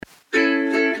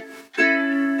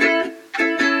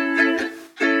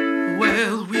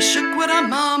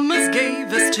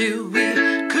till we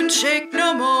couldn't shake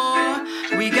no more.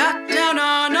 We got down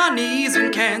on our knees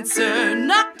when cancer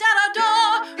knocked at our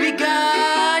door. We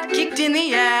got kicked in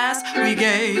the ass, we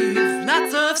gave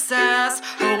lots of sass.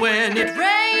 Oh, when it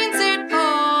rains, it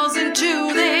pours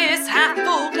into this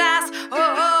half-full glass.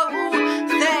 Oh,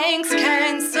 thanks,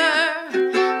 cancer.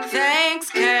 Thanks,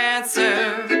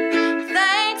 cancer.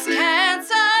 Thanks,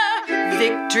 cancer.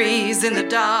 Victories in the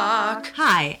dark.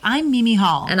 Hi, I'm Mimi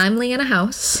Hall. And I'm Leanna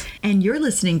House. And you're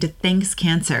listening to Thanks,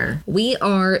 Cancer. We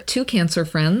are two cancer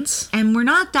friends. And we're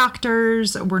not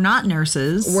doctors, we're not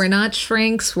nurses. We're not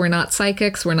shrinks, we're not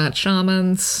psychics, we're not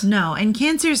shamans. No, and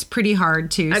cancer's pretty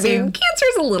hard too. I mean,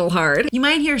 cancer's a little hard. You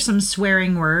might hear some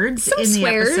swearing words the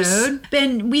episode.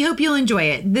 But we hope you'll enjoy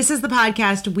it. This is the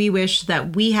podcast we wish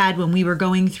that we had when we were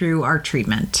going through our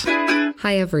treatment.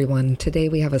 Hi everyone. Today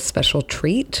we have a special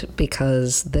treat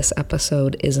because this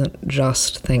episode isn't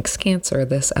just Thanks Cancer.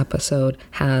 This episode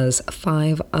has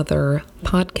 5 other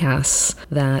podcasts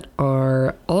that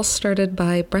are all started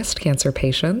by breast cancer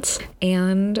patients,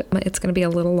 and it's going to be a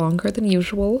little longer than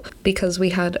usual because we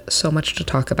had so much to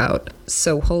talk about.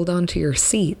 So hold on to your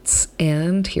seats,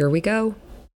 and here we go.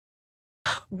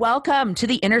 Welcome to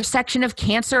the intersection of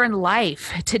cancer and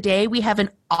life. Today we have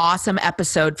an awesome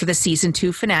episode for the season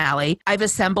 2 finale. I've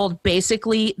assembled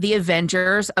basically the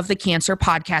Avengers of the cancer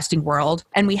podcasting world,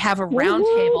 and we have a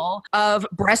roundtable of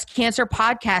breast cancer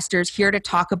podcasters here to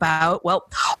talk about, well,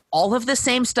 all of the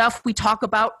same stuff we talk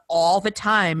about all the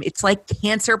time. It's like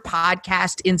cancer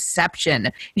podcast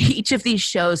inception. Each of these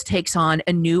shows takes on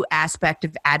a new aspect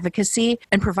of advocacy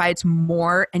and provides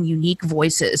more and unique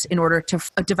voices in order to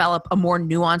develop a more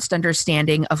nuanced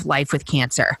understanding of life with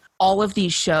cancer. All of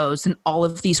these shows and all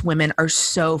of these women are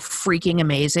so freaking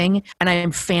amazing. And I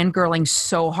am fangirling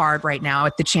so hard right now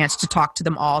at the chance to talk to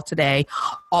them all today,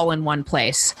 all in one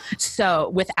place. So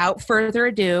without further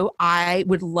ado, I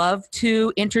would love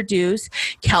to introduce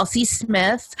Kelsey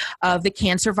Smith of the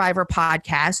Cancer Survivor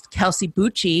podcast, Kelsey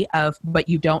Bucci of But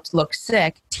You Don't Look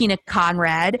Sick, Tina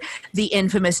Conrad, the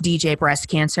infamous DJ Breast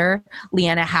Cancer,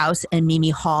 Leanna House and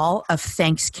Mimi Hall of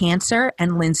Thanks Cancer,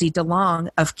 and Lindsay DeLong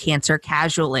of Cancer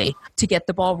Casually. To get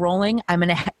the ball rolling, I'm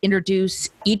going to introduce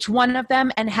each one of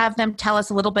them and have them tell us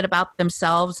a little bit about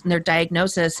themselves and their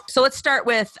diagnosis. So let's start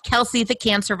with Kelsey, the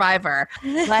Cancer Survivor.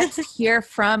 Let's hear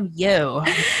from you.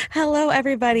 Hello,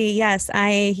 everybody. Yes,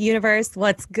 Universe,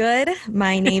 what's good?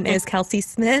 My name is Kelsey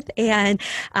Smith, and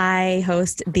I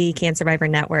host the Cancer Survivor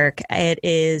Network. It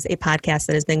is a podcast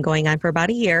that has been going on for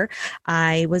about a year.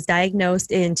 I was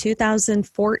diagnosed in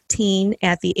 2014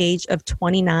 at the age of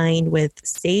 29 with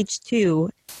stage 2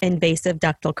 invasive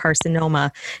ductal carcinoma.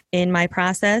 In my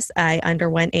process, I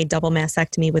underwent a double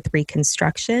mastectomy with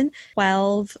reconstruction,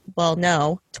 20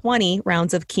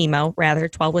 rounds of chemo,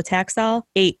 12 with Taxol,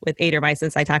 8 with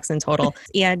Adermycin Cytoxin total.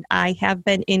 And I have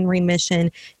been in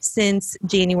remission since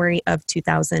January of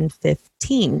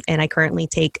 2015. And I currently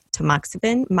take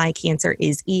tamoxifen. My cancer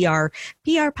is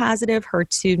PR positive,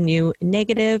 HER2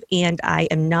 negative, and I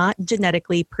am not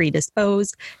genetically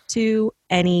predisposed to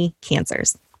any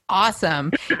cancers.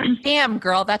 Awesome. Damn,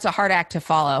 girl, that's a hard act to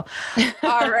follow.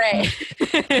 All right.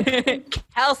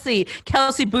 Kelsey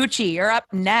Bucci, you're up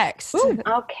next. Ooh.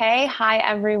 Okay. Hi,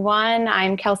 everyone.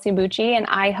 I'm Kelsey Bucci, and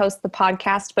I host the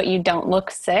podcast, But You Don't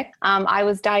Look Sick. I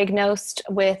was diagnosed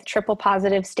with triple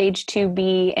positive stage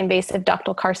 2B invasive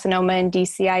ductal carcinoma and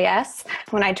DCIS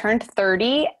when I turned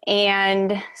 30.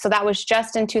 And so that was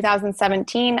just in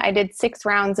 2017. I did 6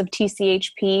 rounds of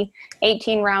TCHP,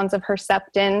 18 rounds of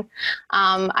Herceptin.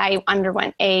 I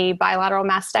underwent a bilateral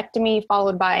mastectomy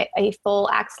followed by a full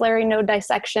axillary node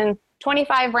dissection,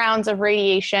 25 rounds of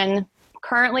radiation,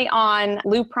 currently on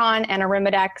Lupron and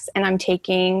Arimidex, and I'm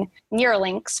taking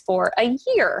Neuralinks for a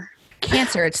year.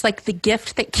 Cancer, it's like the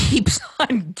gift that keeps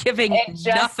on giving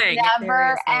nothing. It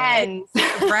never ends.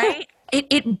 Right?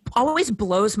 It always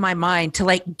blows my mind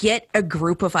to get a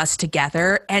group of us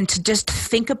together and to just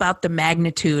think about the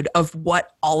magnitude of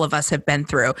what all of us have been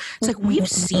through. It's like we've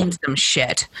seen some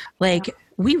shit.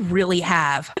 We really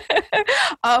have.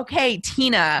 Okay,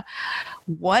 Tina,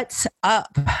 what's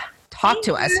up? Talk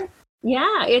to us.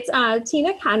 Yeah, it's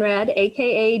Tina Conrad,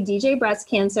 aka DJ Breast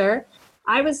Cancer.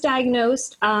 I was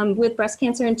diagnosed with breast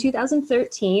cancer in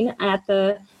 2013 at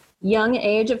the young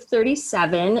age of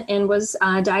 37 and was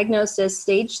diagnosed as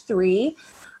stage 3.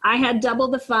 I had double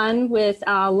the fun with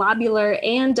lobular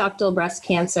and ductal breast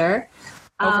cancer.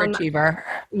 Overachiever.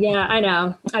 Yeah, I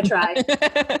know. I try.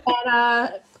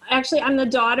 And Actually, I'm the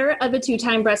daughter of a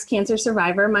 2-time breast cancer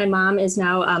survivor. My mom is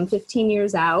now 15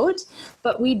 years out,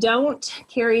 but we don't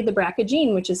carry the BRCA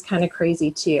gene, which is kind of crazy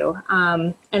too.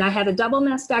 And I had a double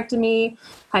mastectomy,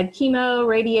 had chemo,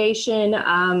 radiation.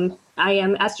 I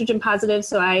am estrogen positive,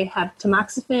 so I have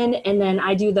tamoxifen, and then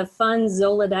I do the fun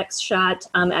Zoladex shot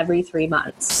every 3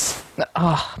 months.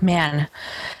 Oh man.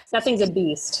 That thing's a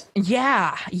beast.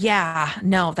 Yeah.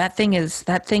 No, that thing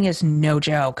is no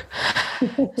joke.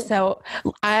 So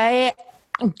I'm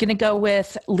going to go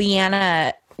with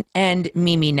Leanna and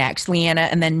Mimi next. Leanna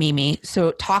and then Mimi.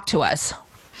 So talk to us.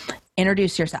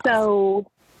 Introduce yourself. So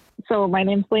my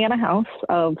name's Leanna House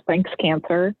of Thanks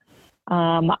Cancer.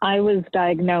 I was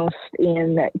diagnosed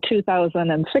in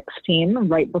 2016,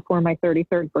 right before my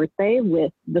 33rd birthday,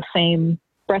 with the same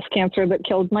breast cancer that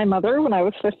killed my mother when I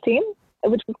was 15.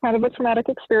 Which was kind of a traumatic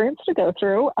experience to go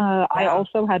through. I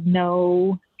also had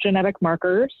no genetic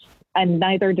markers, and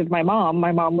neither did my mom.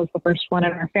 My mom was the first one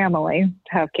in our family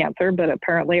to have cancer, but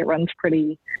apparently it runs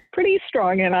pretty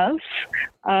strong in us.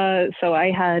 So I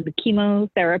had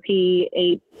chemotherapy,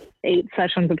 eight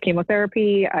sessions of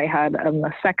chemotherapy. I had a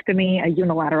mastectomy, a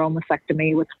unilateral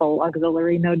mastectomy with full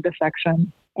axillary node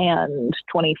dissection, and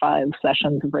 25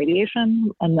 sessions of radiation,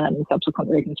 and then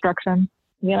subsequent reconstruction.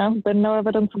 Been no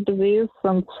evidence of disease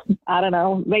since, I don't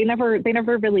know, they never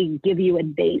really give you a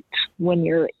date when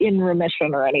you're in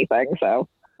remission or anything. So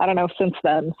I don't know, since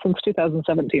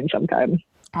 2017 sometime.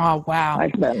 Oh, wow.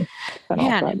 I've been all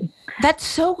set. That's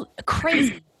so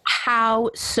crazy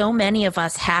how so many of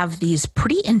us have these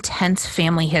pretty intense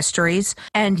family histories,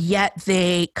 and yet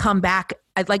they come back.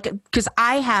 Because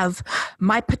I have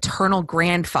my paternal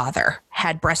grandfather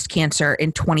had breast cancer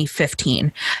in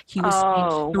 2015. He was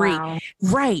stage 3. Wow.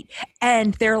 Right.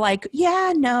 And they're like,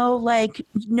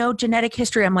 no genetic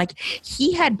history. I'm like,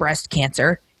 he had breast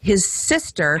cancer. His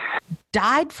sister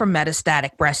died from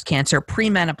metastatic breast cancer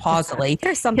premenopausally.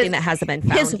 There's something that hasn't been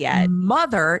found yet. His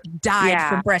mother died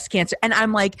from breast cancer. And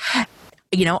I'm like,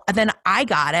 then I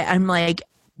got it. I'm like,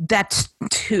 that's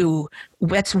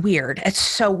weird. It's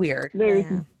so weird.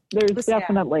 There's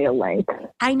definitely a link.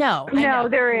 I know.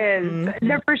 There is. Mm-hmm.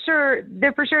 There for sure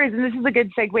is. And this is a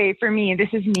good segue for me. This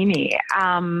is Mimi.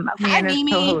 Hi,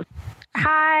 Mimi. Co-host.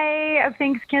 Hi, of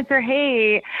Thanks Cancer.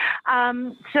 Hey.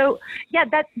 So yeah,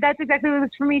 that's exactly what it was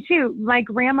for me too. My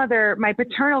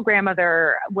paternal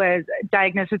grandmother was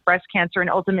diagnosed with breast cancer and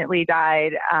ultimately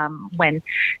died when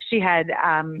she had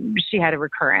a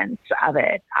recurrence of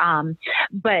it.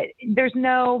 But there's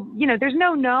no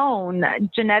known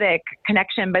genetic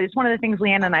connection, but it's one of the things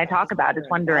Leanna and I talk about is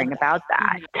wondering about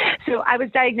that. So I was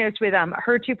diagnosed with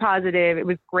HER2 positive. It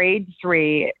was grade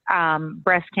 3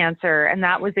 breast cancer, and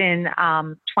that was in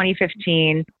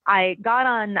 2015. I got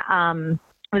on,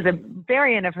 it was a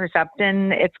variant of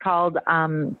Herceptin. It's called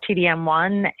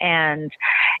TDM1, and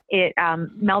it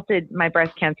melted my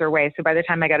breast cancer away. So by the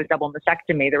time I got a double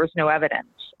mastectomy, there was no evidence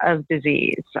of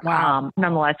disease. Wow.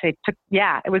 Nonetheless, it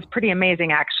was pretty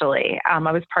amazing, actually. I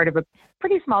was part of a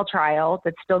pretty small trial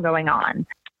that's still going on.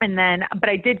 And then, but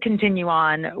I did continue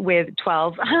on with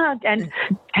 12, and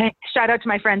shout out to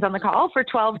my friends on the call for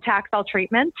 12 Taxol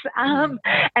treatments, and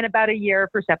about a year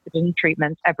for Septogen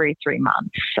treatments every 3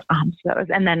 months.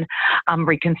 And then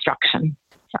reconstruction.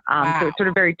 So it's sort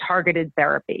of very targeted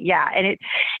therapy. Yeah. And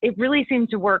it really seemed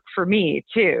to work for me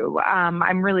too.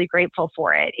 I'm really grateful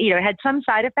for it. It had some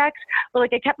side effects, but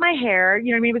I kept my hair, it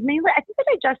was mainly, I think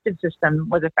the digestive system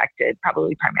was affected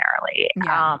probably primarily,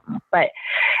 but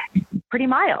pretty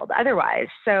mild otherwise.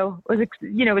 So it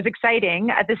was exciting.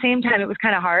 At the same time, it was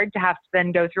kind of hard to have to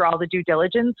then go through all the due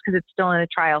diligence because it's still in a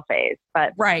trial phase,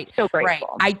 but so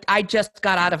grateful. Right. I just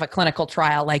got out of a clinical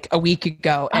trial a week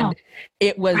ago, and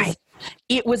it was,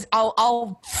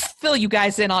 I'll fill you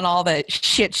guys in on all the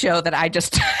shit show that that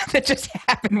just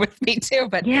happened with me too.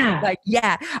 But it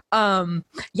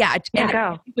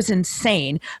was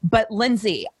insane. But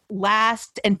Lindsay,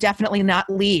 last and definitely not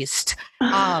least,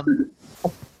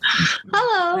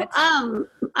 hello.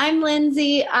 I'm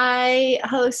Lindsay. I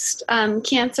host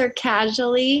Cancer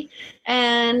Casually,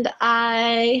 and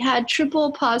I had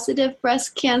triple positive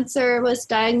breast cancer, was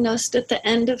diagnosed at the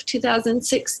end of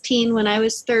 2016 when I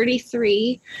was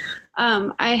 33.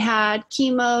 I had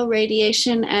chemo,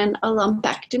 radiation, and a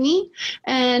lumpectomy,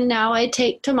 and now I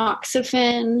take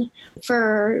tamoxifen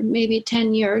for maybe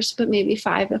 10 years, but maybe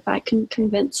 5 if I can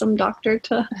convince some doctor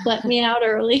to let me out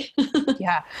early.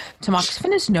 Yeah,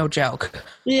 tamoxifen is no joke.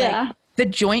 Yeah. The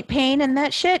joint pain and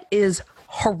that shit is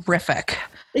horrific.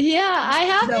 Yeah, I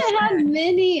haven't had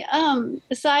many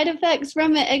side effects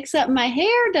from it, except my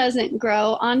hair doesn't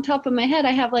grow on top of my head.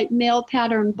 I have like male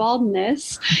pattern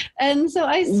baldness, and so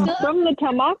I still from the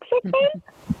tamoxifen.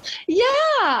 Yeah,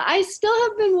 I still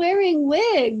have been wearing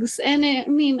wigs, and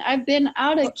I've been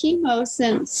out of chemo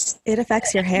since. It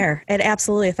affects your hair. It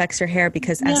absolutely affects your hair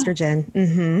because estrogen.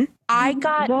 Mm-hmm. I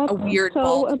got a weird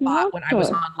bald spot when I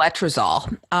was on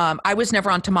letrozole. I was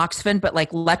never on tamoxifen, but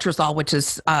like letrozole, which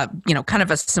is, kind of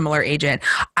a similar agent.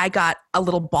 I got a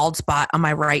little bald spot on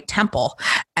my right temple,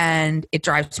 and it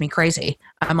drives me crazy.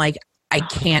 I'm like, I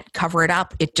can't cover it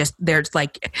up.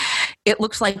 It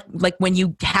looks like when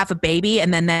you have a baby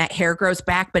and then that hair grows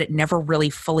back, but it never really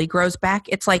fully grows back.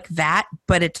 It's like that,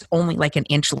 but it's only like an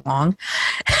inch long.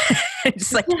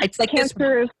 it's like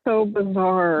cancer is so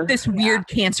bizarre. This weird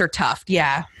cancer tuft.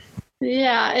 Yeah.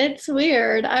 Yeah, it's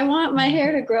weird. I want my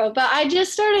hair to grow, but I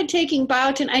just started taking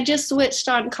biotin. I just switched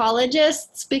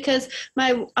oncologists because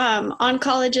my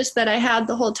oncologist that I had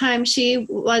the whole time, she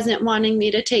wasn't wanting me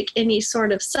to take any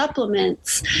sort of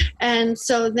supplements. And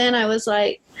so then I was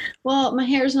like, well, my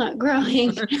hair's not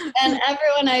growing. And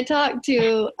everyone I talk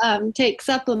to takes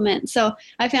supplements. So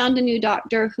I found a new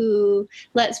doctor who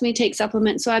lets me take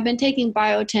supplements. So I've been taking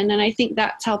biotin, and I think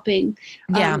that's helping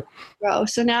grow.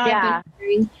 So now I've been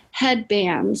wearing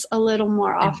headbands a little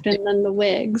more often than the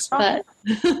wigs, but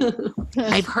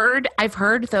I've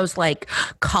heard those like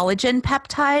collagen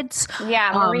peptides.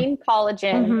 Yeah, marine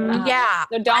collagen. Mm-hmm. Yeah.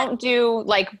 So don't do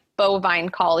like bovine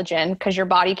collagen because your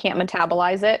body can't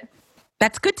metabolize it.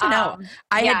 That's good to know.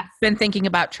 I had been thinking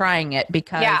about trying it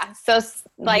because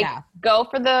go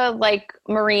for the like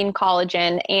marine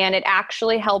collagen, and it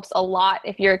actually helps a lot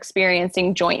if you're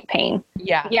experiencing joint pain.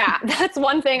 Yeah. That's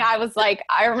one thing I was like,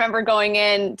 I remember going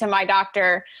in to my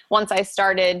doctor once I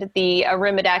started the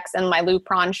Arimidex and my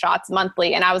Lupron shots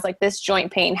monthly, and I was like, this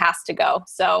joint pain has to go.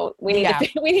 So we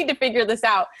need to figure this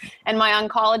out. And my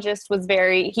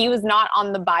oncologist he was not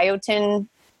on the biotin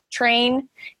train.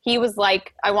 He was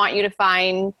like, I want you to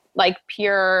find like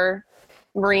pure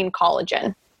marine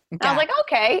collagen. I was like,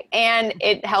 okay. And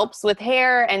it helps with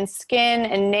hair and skin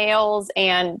and nails,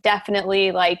 and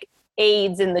definitely like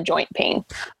aids in the joint pain.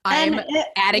 I'm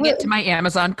adding it to my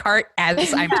Amazon cart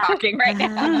as I'm talking right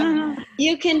now.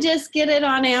 You can just get it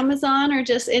on Amazon or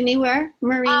just anywhere,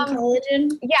 marine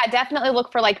collagen. Yeah, definitely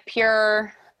look for like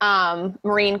pure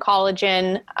marine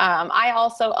collagen. I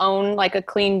also own like a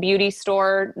clean beauty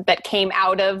store that came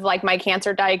out of like my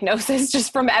cancer diagnosis,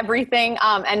 just from everything.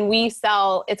 And we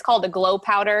sell, it's called a glow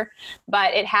powder,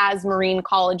 but it has marine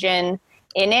collagen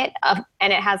in it.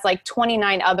 And it has like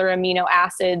 29 other amino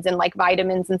acids and like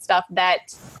vitamins and stuff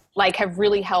that like have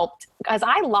really helped. Because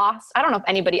I don't know if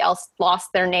anybody else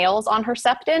lost their nails on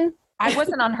Herceptin. I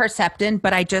wasn't on Herceptin,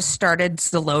 but I just started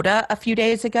Xeloda a few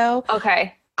days ago.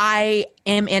 Okay. I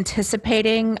am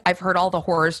anticipating, I've heard all the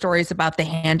horror stories about the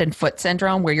hand and foot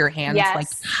syndrome where your hands like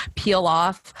peel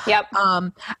off. Yep.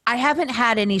 I haven't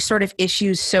had any sort of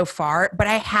issues so far, but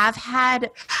I have had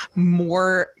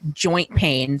more joint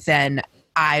pain than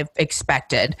I've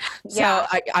expected. Yeah.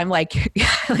 So I'm like,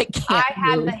 I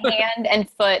had the hand and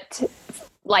foot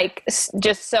like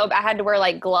just so I had to wear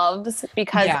like gloves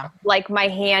because like my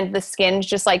hand, the skin's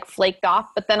just like flaked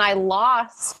off, but then I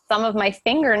lost some of my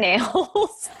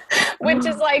fingernails, which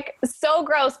is like so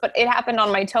gross, but it happened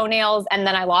on my toenails. And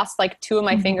then I lost like 2 of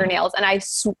my fingernails, and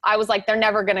I was like, they're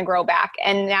never going to grow back.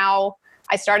 And now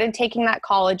I started taking that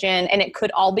collagen, and it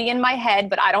could all be in my head,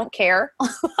 but I don't care.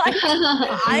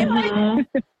 I'm like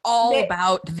all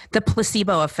about the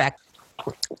placebo effect.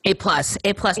 A plus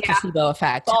placebo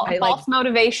effect. False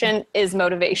motivation is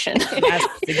motivation. Yes,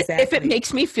 exactly. If it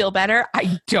makes me feel better,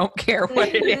 I don't care what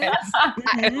it is.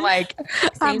 I'm like,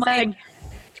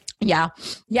 yeah.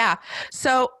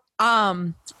 So,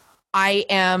 I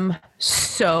am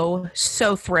so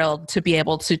thrilled to be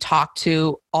able to talk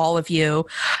to all of you.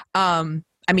 I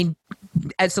mean,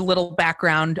 as a little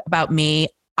background about me,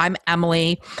 I'm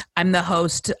Emily. I'm the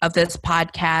host of this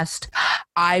podcast.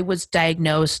 I was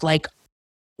diagnosed like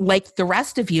the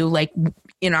rest of you, like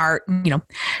in our,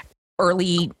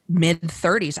 early mid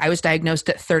 30s. I was diagnosed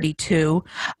at 32.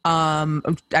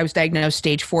 I was diagnosed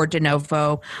stage 4 de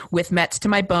novo with Mets to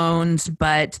my bones.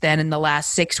 But then in the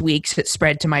last 6 weeks, it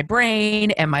spread to my brain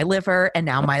and my liver and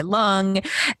now my lung.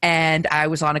 And I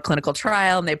was on a clinical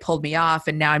trial and they pulled me off.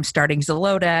 And now I'm starting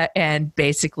Xeloda, and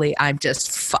basically I'm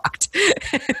just fucked.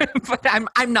 But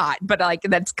I'm not. But like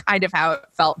that's kind of how it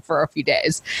felt for a few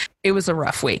days. It was a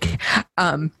rough week.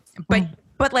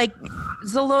 But like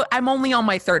Xeloda, I'm only on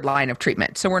my 3rd line of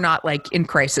treatment, so we're not like in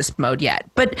crisis mode yet.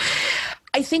 But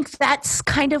I think that's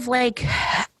kind of like,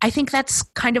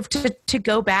 to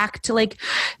go back to like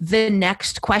the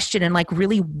next question and like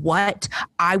really what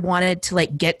I wanted to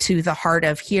like get to the heart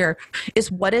of here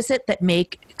is what is it that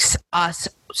makes us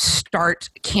start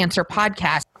Cancer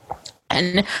Podcast?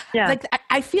 And like,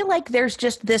 I feel like there's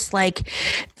just this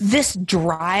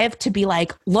drive to be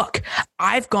like, look,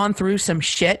 I've gone through some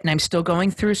shit and I'm still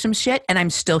going through some shit and I'm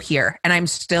still here and I'm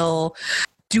still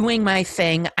doing my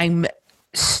thing. I'm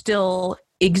still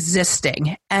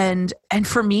existing. And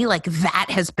for me, like that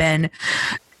has been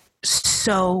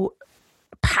so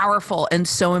powerful and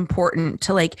so important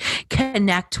to like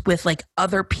connect with like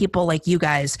other people like you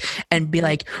guys and be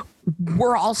like,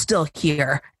 we're all still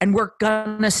here and we're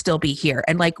gonna still be here.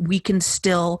 And like, we can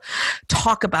still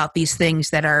talk about these things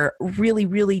that are really,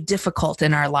 really difficult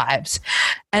in our lives.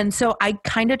 And so I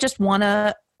kind of just want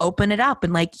to open it up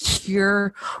and like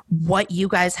hear what you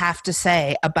guys have to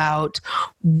say about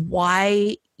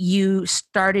why you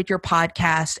started your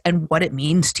podcast and what it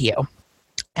means to you.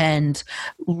 And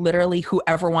literally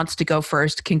whoever wants to go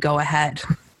first can go ahead.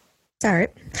 All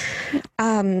right.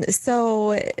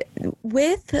 So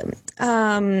with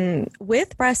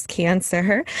breast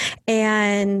cancer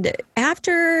and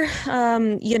after,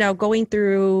 going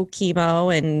through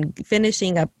chemo and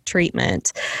finishing up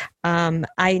treatment,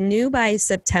 I knew by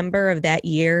September of that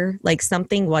year, like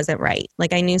something wasn't right.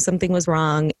 Like I knew something was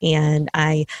wrong. And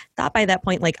I thought by that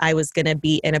point, like I was going to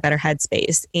be in a better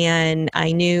headspace. And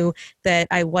I knew that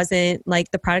I wasn't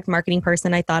like the product marketing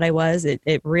person I thought I was.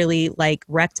 It really like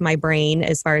wrecked my brain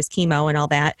as far as chemo and all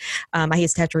that. I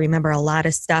used to have to remember a lot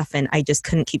of stuff and I just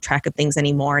couldn't keep track of things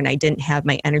anymore. And I didn't have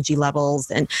my energy levels.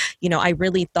 And, I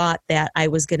really thought that I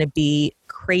was going to be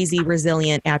crazy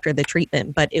resilient after the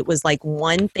treatment, but it was like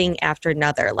one thing after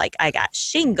another. Like I got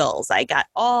shingles, I got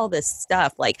all this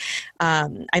stuff. Like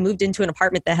I moved into an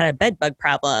apartment that had a bed bug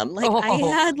problem. Like I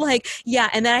had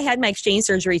and then I had my exchange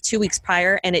surgery 2 weeks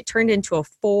prior and it turned into a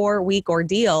 4-week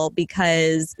ordeal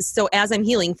because as I'm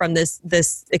healing from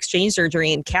this exchange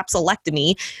surgery and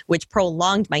capsulectomy, which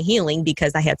prolonged my healing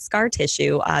because I had scar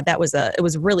tissue, it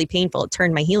was really painful. It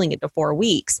turned my healing into 4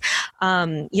 weeks.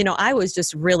 I was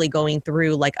just really going through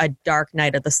like a dark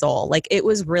night of the soul. Like it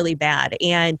was really bad.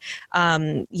 And,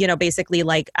 basically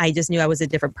like I just knew I was a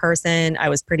different person. I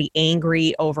was pretty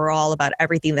angry overall about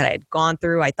everything that I had gone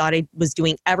through. I thought I was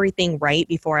doing everything right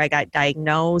before I got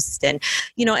diagnosed. And,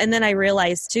 and then I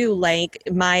realized too, like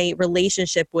my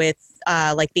relationship with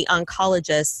like the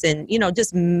oncologists and,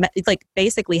 just like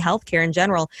basically healthcare in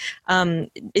general,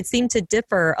 it seemed to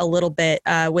differ a little bit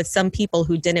with some people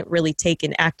who didn't really take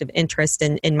an active interest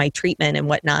in my treatment and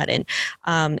whatnot.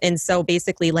 And so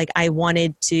basically like I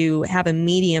wanted to have a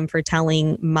medium for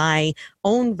telling my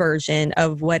own version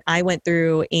of what I went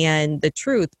through and the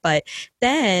truth. But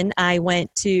then I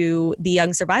went to the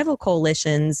Young Survival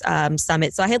Coalition's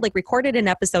summit. So I had like recorded an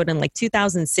episode in like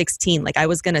 2016, like I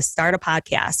was going to start a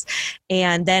podcast.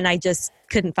 And then I just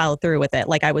couldn't follow through with it.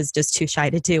 Like I was just too shy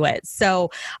to do it. So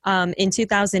in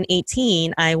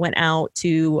 2018, I went out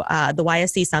to the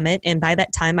YSC Summit. And by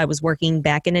that time, I was working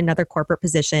back in another corporate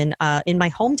position in my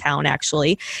hometown,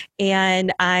 actually.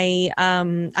 And I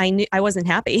knew I wasn't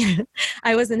happy.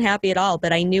 I wasn't happy at all.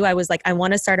 But I knew I was like, I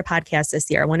want to start a podcast this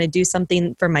year. I want to do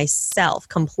something for myself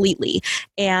completely.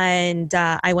 And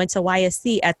I went to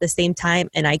YSC at the same time.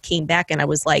 And I came back and I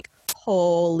was like,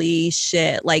 holy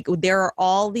shit. Like there are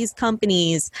all these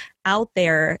companies out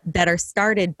there that are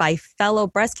started by fellow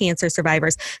breast cancer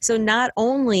survivors. So not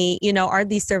only, are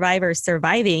these survivors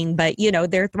surviving, but,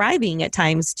 they're thriving at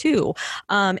times too.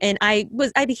 And I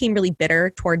became really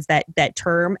bitter towards that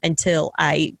term until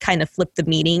I kind of flipped the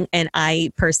meaning. And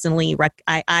I personally,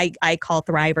 I call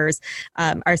thrivers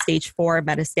our stage 4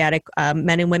 metastatic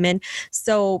men and women.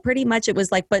 So pretty much it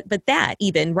was like, but that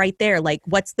even right there, like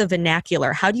what's the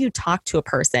vernacular? How do you talk to a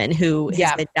person who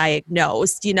has been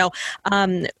diagnosed,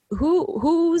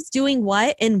 who's doing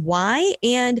what and why,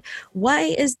 and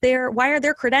why are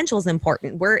their credentials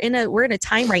important? We're in a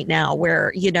time right now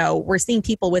where, we're seeing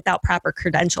people without proper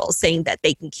credentials saying that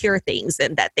they can cure things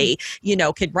and that they,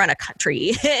 could run a country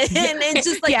and it's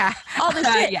just like all this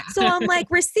shit. So I'm like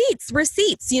receipts,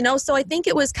 so I think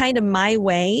it was kind of my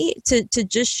way to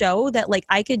just show that like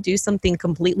I could do something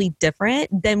completely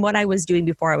different than what I was doing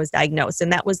before I was diagnosed.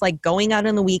 And that was like going out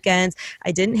on the weekends.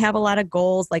 I didn't have a lot of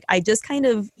goals. Like I just kind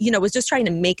of, was just trying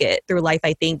to make it through life,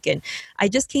 I think. And I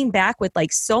just came back with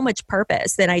like so much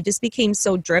purpose, and I just became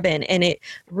so driven, and it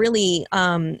really,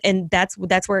 and that's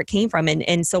where it came from.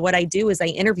 And so what I do is I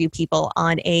interview people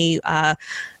on a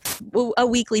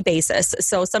weekly basis.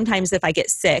 So sometimes if I get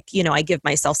sick, I give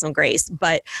myself some grace,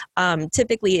 but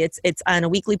typically it's on a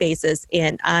weekly basis,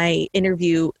 and I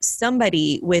interview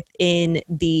somebody within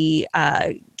the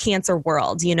cancer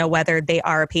world, whether they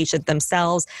are a patient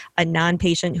themselves, a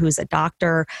non-patient who's a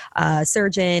doctor, a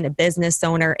surgeon, a business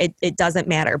owner, it doesn't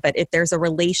matter. But if there's a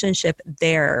relationship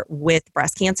there with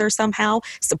breast cancer somehow,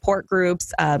 support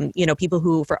groups, people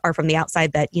who are from the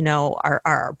outside that,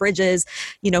 are bridges,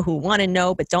 who want to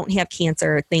know but don't have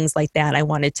cancer, things like that. I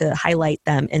wanted to highlight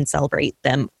them and celebrate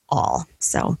them all.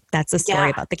 So that's the story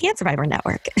about the Cancer Survivor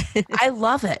Network. I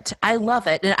love it.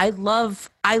 And I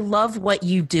love what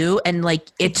you do. And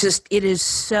like, it is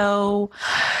so,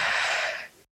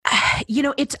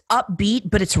 it's upbeat,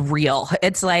 but it's real.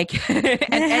 It's like,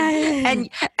 and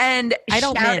I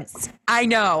don't mince. I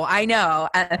know.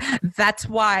 That's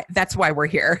why we're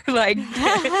here. Like,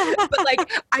 but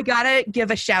like, I gotta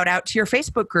give a shout out to your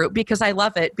Facebook group because I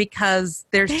love it, because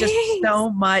there's just so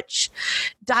much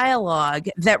dialogue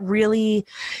that really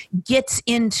gets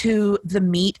into the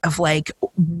meat of like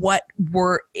what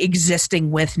we're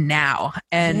existing with now.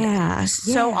 And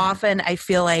so often I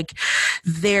feel like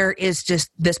there is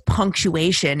just this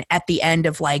punctuation at the end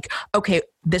of like, okay,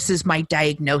 this is my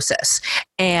diagnosis.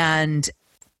 And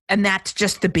that's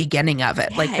just the beginning of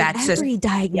it. Like that's every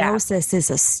diagnosis is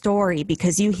a story,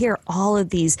 because you hear all of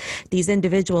these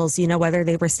individuals, whether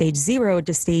they were stage 0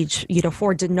 to stage,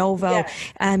 4 de novo. Yeah.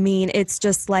 I mean, it's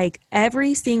just like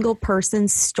every single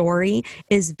person's story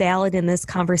is valid in this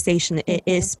conversation,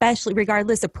 especially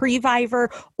regardless of previvor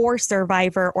or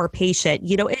survivor or patient,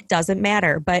 it doesn't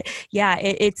matter. But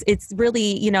it's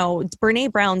really,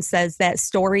 Brene Brown says that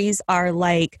stories are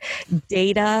like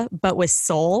data, but with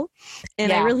soul.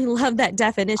 And I really love that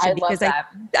definition, because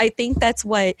I think that's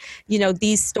what,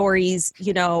 these stories,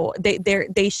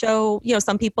 they show,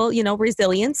 some people,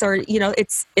 resilience, or,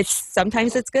 it's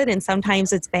sometimes it's good and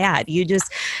sometimes it's bad. You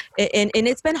just, and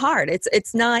it's been hard.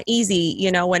 It's not easy,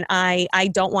 when I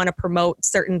don't want to promote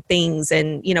certain things,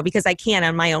 and, because I can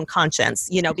on my own conscience,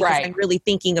 because I'm really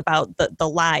thinking about the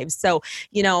lives. So,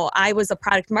 I was a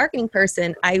product marketing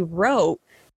person.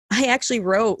 I actually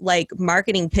wrote like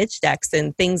marketing pitch decks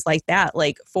and things like that,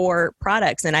 like for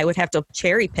products, and I would have to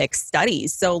cherry pick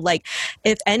studies. So like,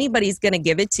 if anybody's going to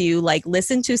give it to you, like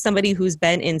listen to somebody who's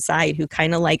been inside, who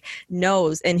kind of like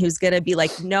knows, and who's going to be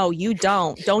like, no, you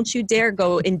don't you dare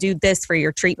go and do this for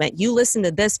your treatment. You listen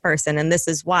to this person, and this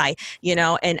is why,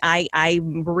 and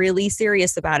I'm really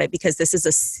serious about it, because this is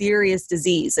a serious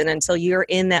disease. And until you're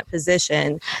in that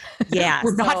position,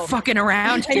 we're not fucking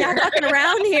around here. I'm not fucking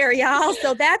around here, y'all.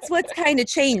 So that's what's kind of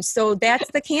changed. So that's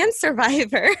the Cancer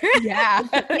Survivor. Yeah.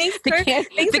 Thanks the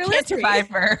Cancer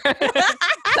Survivor.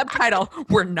 Subtitle,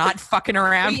 we're not fucking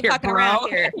around here, fucking bro. Around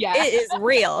here. Yeah. It is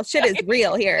real. Shit is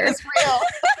real here. It's real.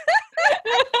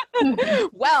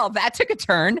 Well, that took a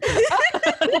turn.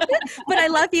 But I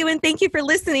love you, and thank you for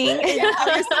listening and all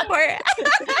your support.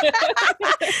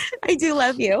 I do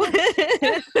love you.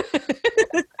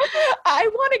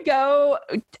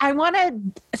 I want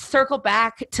to circle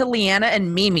back to Leanna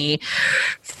and Mimi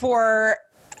for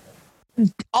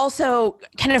also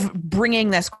kind of bringing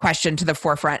this question to the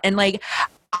forefront. And like,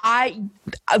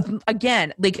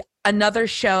 again, like another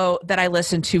show that I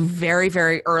listened to very,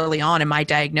 very early on in my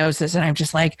diagnosis, and I'm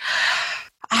just like,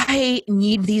 I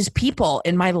need these people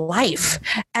in my life.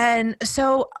 And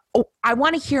so I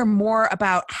want to hear more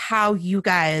about how you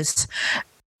guys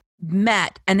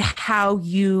met and how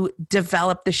you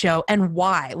developed the show and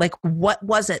why. Like, what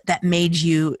was it that made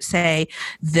you say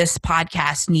this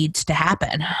podcast needs to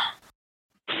happen?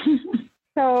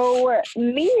 So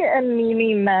me and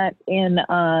Mimi met in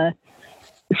a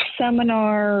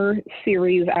seminar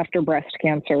series after breast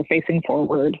cancer, Facing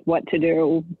Forward, what to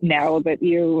do now that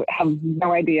you have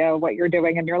no idea what you're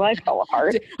doing and your life fell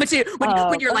apart.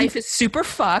 When your life is super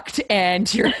fucked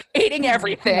and you're hating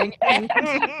everything and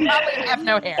probably have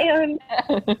no hair. And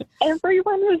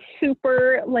everyone was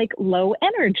super like low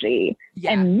energy.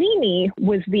 Yeah. And Mimi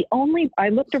was the only, I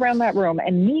looked around that room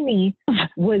and Mimi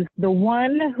was the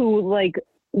one who like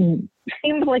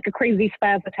seemed like a crazy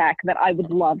spaz attack that I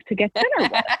would love to get dinner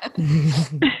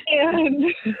with.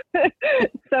 And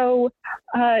so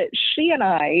she and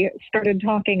I started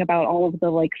talking about all of the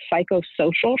like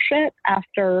psychosocial shit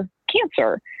after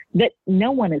cancer that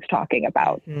no one is talking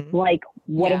about. Mm-hmm. Like,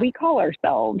 what do we call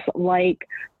ourselves? Like,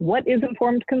 what is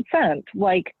informed consent?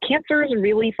 Like, cancer is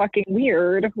really fucking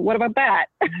weird. What about that?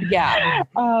 Yeah.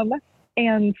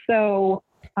 And so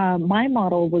my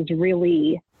model was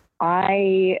really,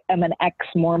 I am an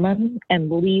ex-Mormon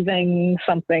and leaving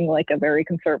something like a very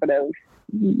conservative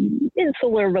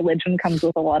insular religion comes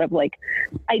with a lot of like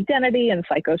identity and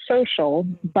psychosocial,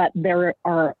 but there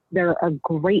are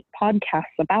great podcasts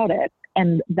about it.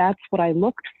 And that's what I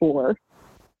looked for.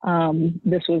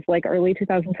 This was like early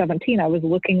 2017. I was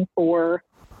looking for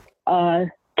a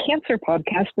cancer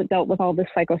podcast that dealt with all this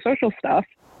psychosocial stuff,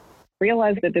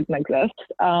 realized it didn't exist,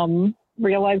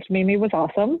 realized Mimi was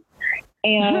awesome,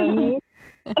 and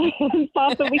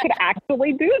thought that we could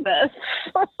actually do this.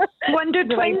 Wonder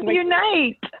Twins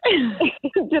unite.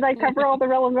 Did I cover all the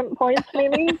relevant points,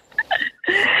 Mimi?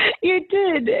 You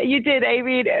did. I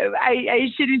mean,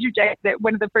 I should interject that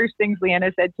one of the first things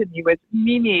Leanna said to me was,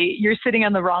 Mimi, you're sitting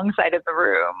on the wrong side of the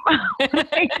room.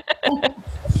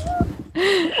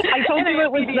 I told you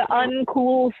it was the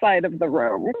uncool side of the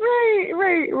room.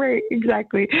 Right.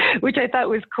 Exactly. Which I thought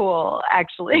was cool,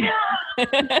 actually.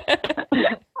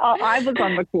 I was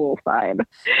on the cool side.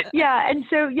 Yeah. And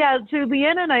so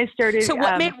Leanna and I started. So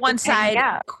what made one side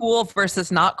cool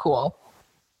versus not cool?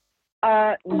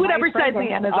 Whatever side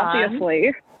Leanna's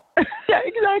obviously. On. Yeah,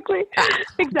 exactly.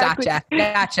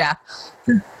 Gotcha.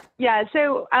 Yeah,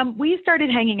 so we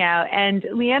started hanging out, and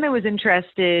Leanna was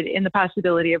interested in the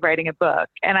possibility of writing a book.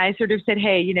 And I sort of said,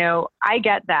 hey, you know, I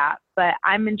get that, but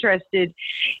I'm interested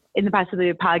in the possibility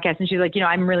of podcasts. And she's like, you know,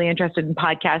 I'm really interested in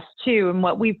podcasts too. And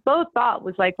what we both thought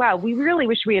was like, wow, we really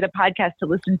wish we had a podcast to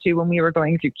listen to when we were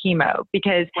going through chemo,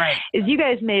 because as you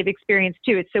guys may have experienced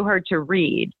too, it's so hard to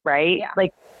read, right? Yeah.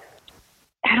 Like,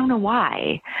 I don't know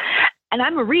why. And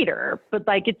I'm a reader, but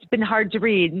like, it's been hard to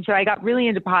read. And so I got really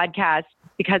into podcasts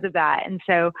because of that. And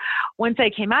so once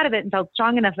I came out of it and felt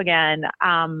strong enough again,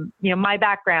 you know, my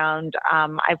background,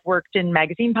 I've worked in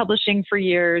magazine publishing for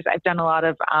years. I've done a lot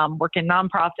of work in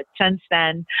nonprofits since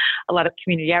then, a lot of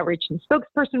community outreach and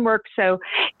spokesperson work. So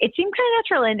it seemed kind of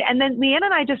natural. And then Leanna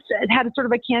and I just had a sort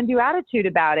of a can-do attitude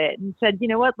about it and said, you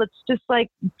know what, let's just like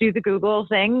do the Google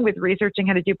thing with researching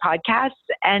how to do podcasts,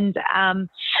 and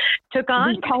took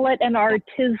on. We call it an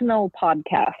artisanal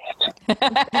podcast.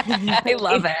 I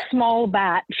love it. Small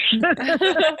batch.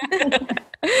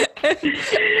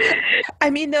 I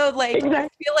mean, though, like, I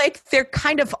feel like they're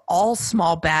kind of all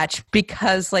small batch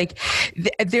because, like,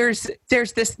 there's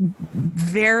this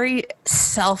very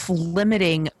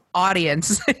self-limiting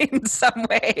audience in some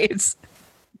ways.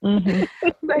 Mm-hmm.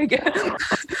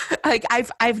 like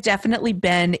I've definitely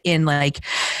been in like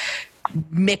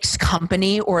mixed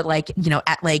company, or like, you know,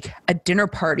 at like a dinner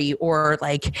party or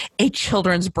like a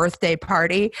children's birthday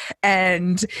party,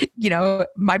 and you know,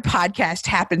 my podcast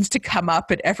happens to come up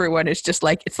and everyone is just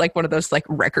like, it's like one of those like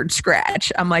record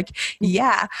scratch. I'm like,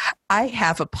 yeah, I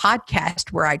have a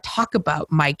podcast where I talk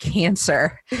about my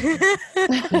cancer.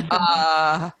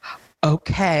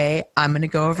 Okay, I'm gonna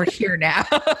go over here now.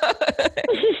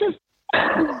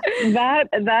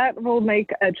 That will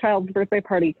make a child's birthday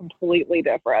party completely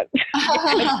different.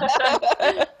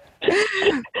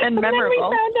 And memorable. Then we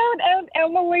found out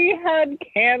Emily had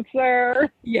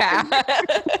cancer. Yeah.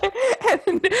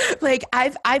 And, like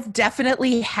I've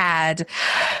definitely had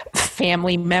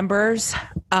family members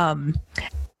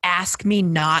ask me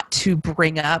not to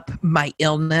bring up my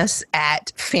illness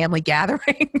at family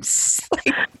gatherings.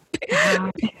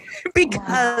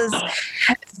 Because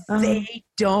they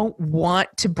don't want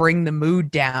to bring the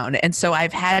mood down. And so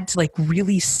I've had to like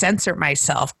really censor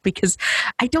myself, because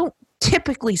I don't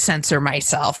typically censor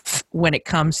myself when it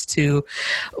comes to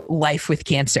life with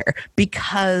cancer,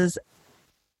 because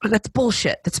that's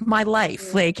bullshit. That's my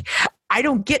life. Like, I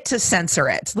don't get to censor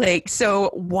it. Like,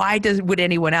 so why would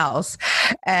anyone else?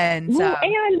 And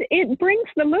and it brings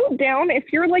the mood down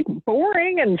if you're like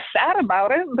boring and sad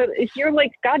about it. But if you're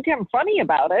like goddamn funny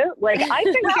about it, like I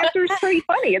think cancer's pretty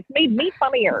funny. It's made me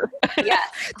funnier. Yeah,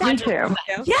 me too.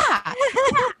 Yeah.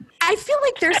 I feel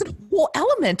like there's a whole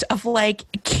element of like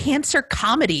cancer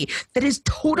comedy that is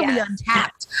totally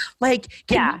untapped. Like,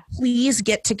 can we please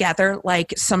get together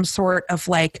like some sort of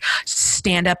like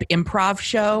stand-up improv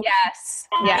show? Yes,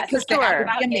 for sure.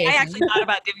 I actually thought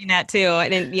about doing that too.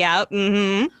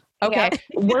 And Okay.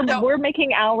 We're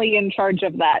making Allie in charge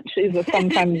of that. She's a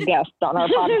sometime guest on our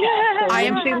podcast.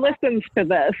 So she listens to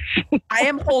this. I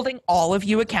am holding all of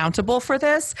you accountable for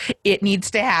this. It needs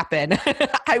to happen.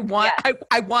 I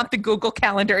want the Google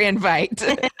Calendar invite.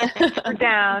 We're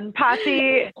down.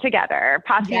 Posse together.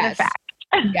 Posse in effect.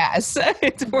 Yes.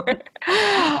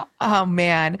 Oh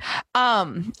man.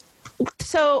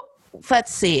 So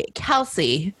let's see.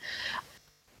 Kelsey,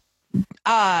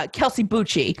 Kelsey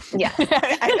Bucci. Yeah.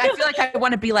 I feel like I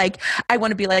want to be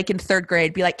like in third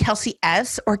grade, be like Kelsey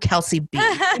S or Kelsey B.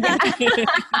 The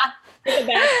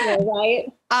Bachelor,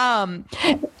 right?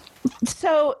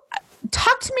 So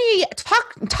talk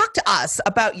to us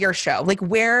about your show. Like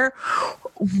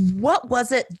what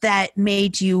was it that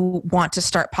made you want to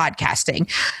start podcasting?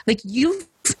 Like you've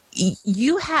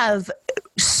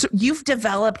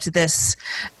developed this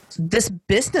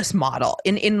business model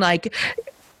in like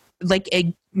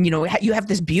a, you have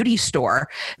this beauty store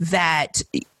that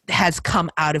has come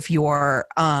out of your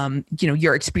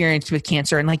your experience with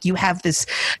cancer, and like you have this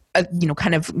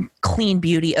kind of clean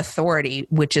beauty authority,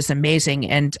 which is amazing,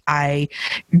 and I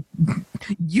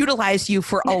utilize you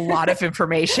for a lot of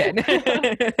information.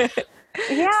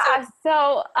 Yeah.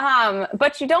 So,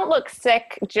 But You Don't Look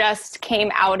Sick just came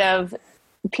out of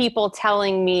people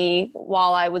telling me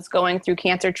while I was going through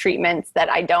cancer treatments that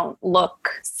I don't look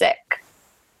sick.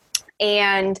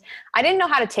 And I didn't know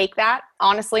how to take that.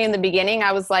 Honestly, in the beginning,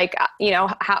 I was like,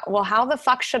 how the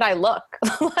fuck should I look?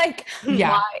 Like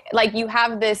you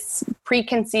have this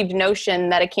preconceived notion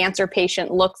that a cancer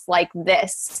patient looks like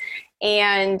this.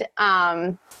 And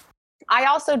I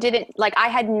also didn't,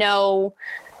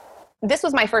 this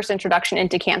was my first introduction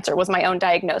into cancer, was my own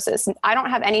diagnosis. I don't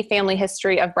have any family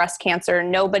history of breast cancer.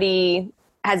 Nobody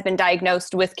has been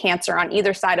diagnosed with cancer on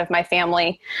either side of my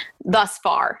family thus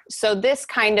far. So this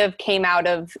kind of came out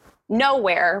of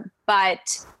nowhere,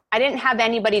 but I didn't have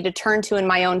anybody to turn to in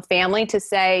my own family to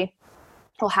say,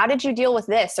 well, how did you deal with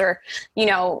this? Or,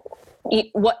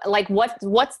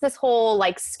 what's this whole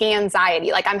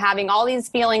scanxiety? Like I'm having all these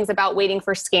feelings about waiting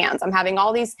for scans. I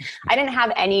didn't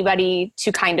have anybody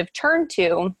to kind of turn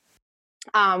to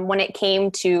when it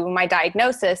came to my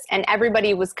diagnosis, and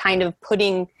everybody was kind of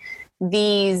putting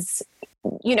these,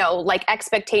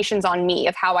 expectations on me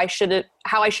of how I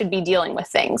should be dealing with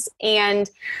things. And,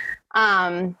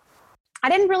 I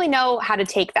didn't really know how to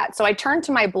take that. So I turned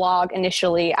to my blog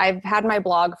initially. I've had my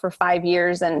blog for 5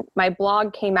 years, and my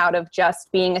blog came out of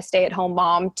just being a stay-at-home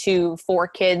mom to 4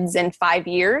 kids in 5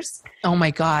 years. Oh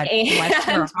my God. Bless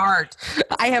your heart.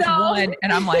 I have one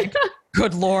and I'm like,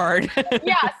 good Lord.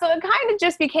 Yeah. So it kind of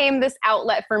just became this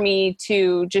outlet for me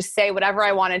to just say whatever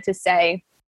I wanted to say.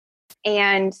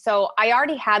 And so I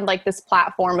already had this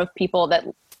platform of people that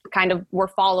kind of were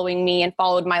following me and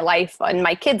followed my life and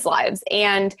my kids' lives.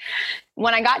 And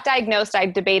when I got diagnosed, I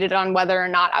debated on whether or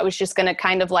not I was just going to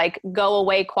kind of go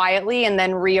away quietly and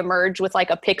then reemerge with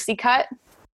a pixie cut.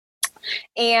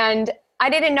 And I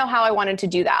didn't know how I wanted to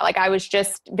do that. I was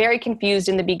just very confused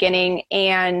in the beginning.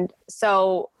 And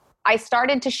so I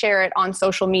started to share it on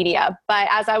social media. But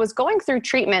as I was going through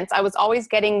treatments, I was always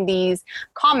getting these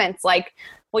comments like,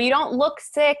 well, you don't look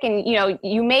sick. And,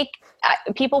 you make,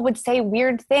 people would say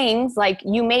weird things like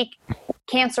you make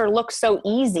cancer look so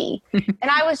easy. And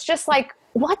I was just like,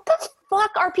 what the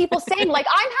fuck are people saying? I'm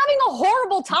having a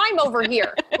horrible time over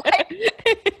here.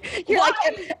 You're like,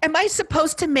 am I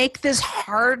supposed to make this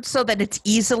hard so that it's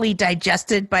easily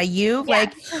digested by you? Yeah.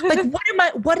 What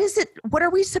are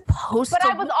we supposed to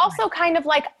But I was also kind of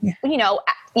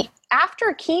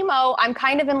after chemo, I'm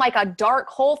kind of in a dark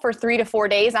hole for 3 to 4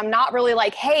 days. I'm not really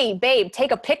hey, babe,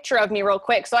 take a picture of me real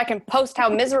quick so I can post how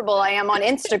miserable I am on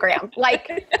Instagram.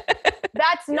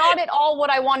 That's not at all what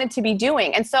I wanted to be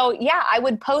doing. And so, yeah, I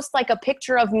would post a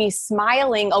picture of me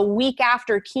smiling a week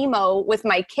after chemo with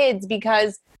my kids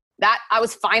because I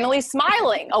was finally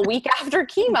smiling a week after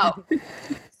chemo.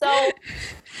 So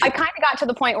I kind of got to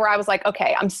the point where I was like,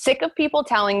 okay, I'm sick of people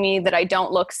telling me that I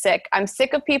don't look sick. I'm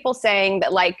sick of people saying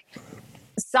that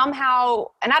somehow,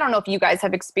 and I don't know if you guys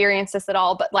have experienced this at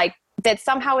all, but that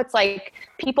somehow it's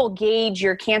people gauge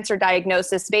your cancer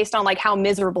diagnosis based on how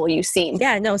miserable you seem.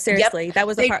 Yeah, no, seriously. Yep.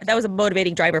 That was a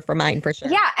motivating driver for mine for sure.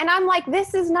 Yeah. And I'm like,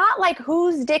 this is not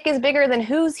whose dick is bigger than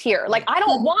whose here. I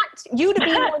don't want you to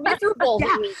be more miserable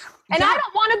than me. And I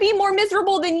don't want to be more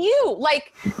miserable than you.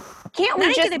 Can't we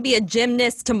just going to be a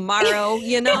gymnast tomorrow,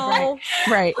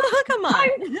 Right. Come on.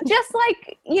 Just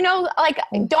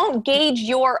don't gauge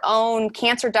your own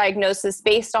cancer diagnosis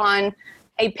based on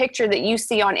a picture that you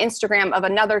see on Instagram of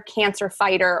another cancer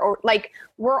fighter, or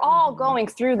we're all going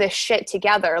through this shit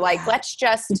together. Let's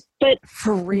just, but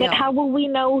for real. But how will we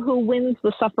know who wins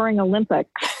the Suffering Olympics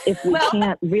if we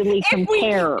can't really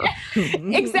compare?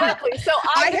 Exactly. So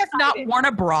I have not worn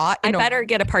a bra. I better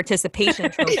get a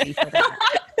participation trophy for that.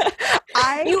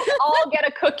 You all get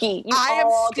a cookie. I am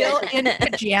still in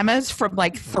pajamas from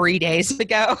 3 days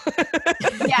ago.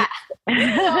 Yeah. So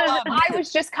I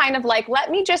was just kind of let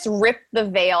me just rip the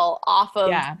veil off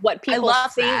of what people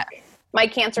think my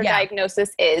cancer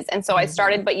diagnosis is. And so I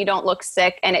started, But You Don't Look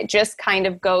Sick. And it just kind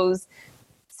of goes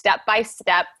step by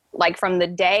step, like from the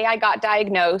day I got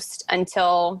diagnosed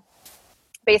until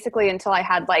I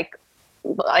had like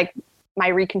my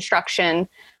reconstruction.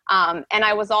 And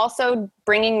I was also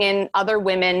bringing in other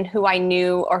women who I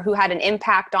knew or who had an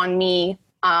impact on me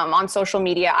on social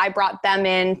media. I brought them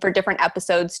in for different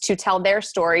episodes to tell their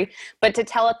story, but to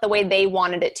tell it the way they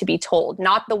wanted it to be told,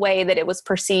 not the way that it was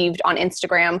perceived on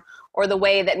Instagram or the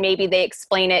way that maybe they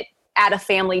explain it at a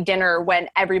family dinner when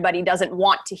everybody doesn't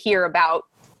want to hear about,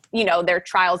 you know, their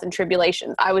trials and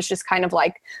tribulations. I was just kind of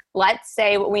like, let's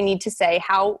say what we need to say,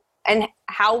 how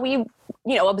we, you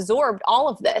know, absorbed all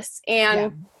of this.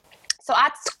 And so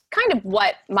that's kind of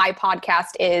what my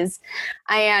podcast is.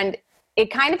 And it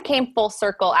kind of came full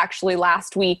circle. Actually,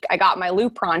 last week I got my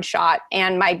Lupron shot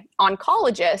and my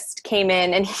oncologist came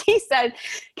in and he said,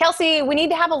 Kelsey, we need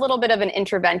to have a little bit of an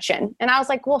intervention. And I was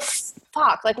like, well,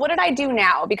 fuck, like, what did I do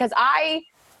now? Because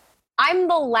I'm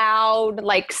the loud,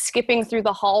 like skipping through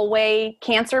the hallway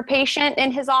cancer patient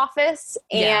in his office.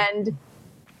 And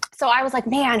so I was like,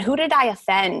 man, who did I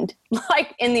offend?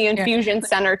 Like in the infusion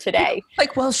center today.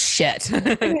 Like, well, shit.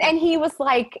 And he was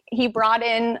like, he brought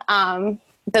in,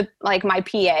 my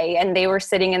PA, and they were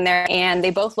sitting in there and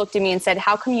they both looked at me and said,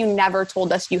 how come you never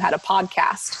told us you had a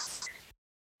podcast?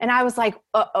 And I was like,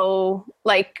 uh-oh.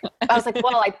 Like, I was like,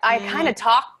 well, like I kind of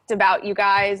talked about you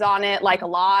guys on it like a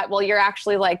lot. Well, you're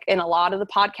actually like in a lot of the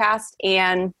podcast.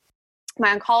 And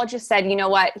my oncologist said, you know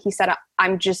what? He said,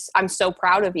 I'm so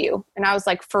proud of you. And I was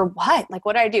like, for what? Like,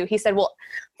 what did I do? He said, well,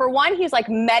 for one, he's like,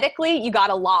 medically, you got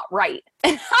a lot right.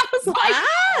 And I was like,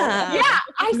 yeah.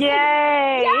 I said,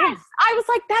 yay. Yes. I was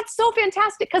like, that's so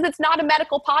fantastic because it's not a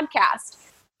medical podcast.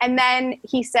 And then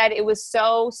he said it was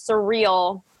so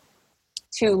surreal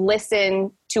to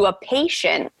listen to a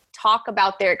patient talk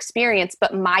about their experience,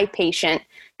 but my patient,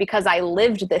 because I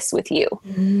lived this with you.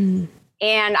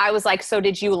 And I was like, so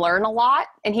did you learn a lot?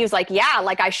 And he was like, yeah,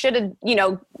 like I should have, you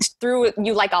know, threw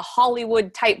you like a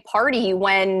Hollywood type party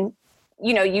when,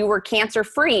 you know, you were cancer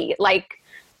free. Like,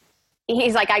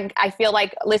 he's like, I feel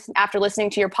like after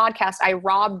listening to your podcast, I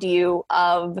robbed you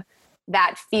of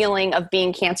that feeling of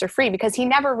being cancer free, because he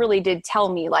never really did tell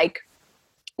me like,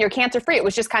 you're cancer free. It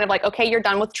was just kind of like, okay, you're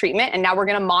done with treatment and now we're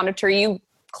going to monitor you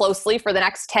closely for the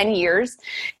next 10 years.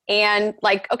 And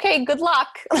like, okay, good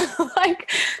luck.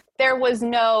 Like, there was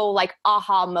no like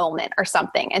aha moment or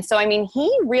something. And so, I mean,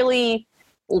 he really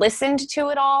listened to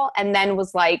it all and then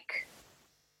was like,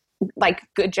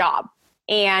 good job.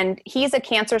 And he's a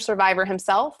cancer survivor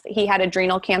himself. He had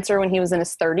adrenal cancer when he was in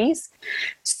his 30s.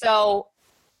 So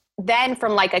then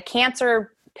from like a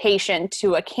cancer patient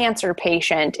to a cancer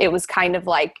patient, it was kind of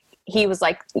like, he was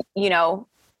like, you know,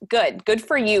 good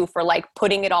for you for like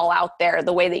putting it all out there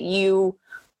the way that you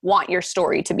want your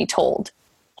story to be told.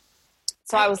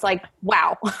 So I was like,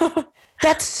 wow.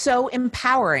 That's so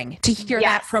empowering to hear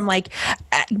that from like,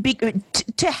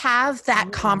 to have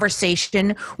that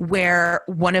conversation where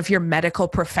one of your medical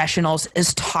professionals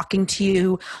is talking to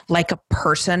you like a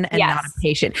person and not a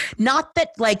patient. Not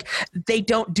that like they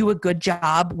don't do a good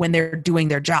job when they're doing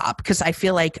their job, because I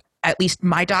feel like at least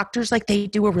my doctors, like they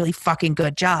do a really fucking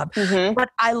good job.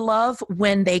 But I love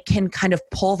when they can kind of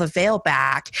pull the veil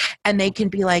back and they can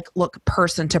be like, look,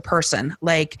 person to person,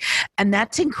 like, and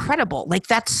that's incredible. Like,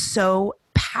 that's so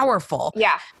powerful.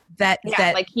 Yeah. That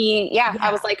like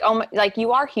I was like, oh my, like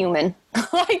you are human.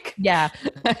 Like,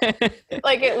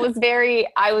 like it was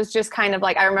I was just kind of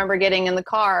like, I remember getting in the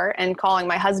car and calling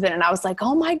my husband and I was like,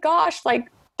 oh my gosh,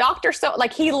 like, Dr. So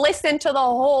like he listened to the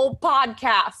whole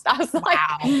podcast. I was like,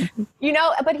 wow. You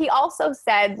know, but he also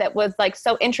said that was like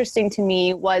so interesting to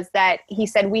me was that he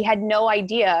said, we had no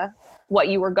idea what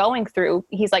you were going through.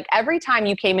 He's like, every time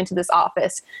you came into this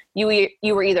office, you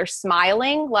were either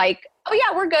smiling like, oh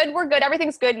yeah, we're good.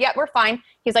 Everything's good. Yeah, we're fine.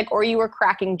 He's like, or you were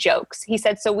cracking jokes. He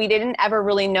said, so we didn't ever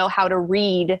really know how to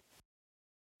read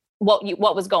what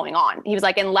was going on. He was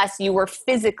like, unless you were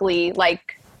physically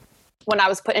like, when I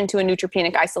was put into a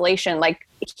neutropenic isolation, like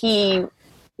he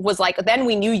was like, then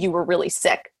we knew you were really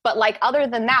sick. But like, other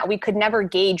than that, we could never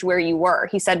gauge where you were.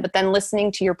 He said, but then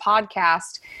listening to your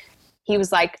podcast, he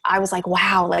was like, I was like,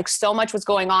 wow, like so much was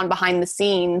going on behind the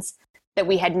scenes that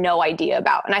we had no idea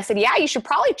about. And I said, yeah, you should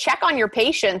probably check on your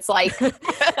patients, like,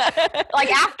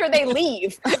 like after they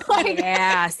leave. Like,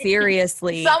 yeah,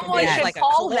 seriously. Someone should like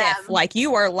call them. Like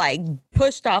you are like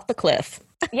pushed off the cliff.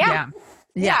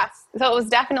 Yeah. So it was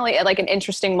definitely like an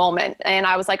interesting moment. And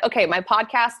I was like, okay, my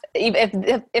podcast,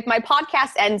 if my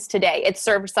podcast ends today, it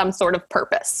serves some sort of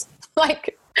purpose.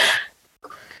 Like,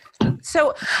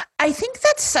 so I think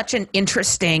that's such an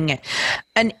interesting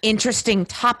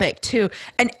topic too.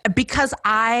 And because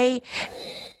I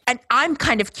and I'm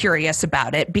kind of curious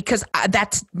about it because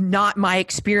that's not my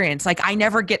experience. Like I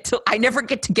never get to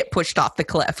get pushed off the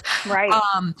cliff. Right.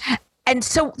 And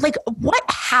so, like, what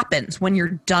happens when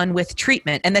you're done with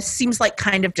treatment? And this seems like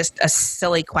kind of just a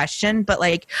silly question, but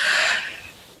like,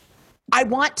 I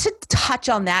want to touch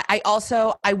on that. I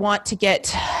want to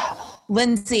get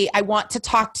Lindsay, I want to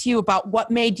talk to you about what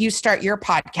made you start your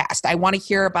podcast. I want to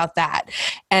hear about that.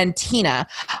 And Tina,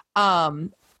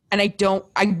 and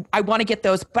I want to get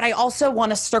those, but I also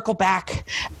want to circle back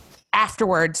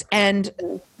afterwards and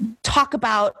talk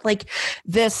about like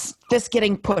this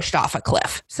getting pushed off a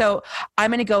cliff. So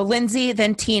I'm going to go Lindsay,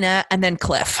 then Tina, and then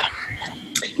Cliff.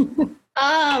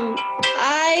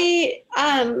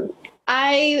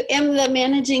 I am the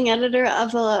managing editor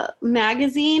of a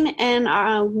magazine,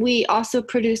 and we also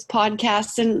produce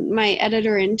podcasts. And my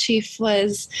editor-in-chief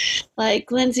was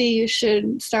like, Lindsay, you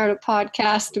should start a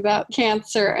podcast about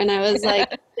cancer. And I was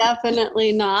like,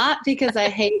 definitely not, because I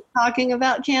hate talking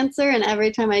about cancer. And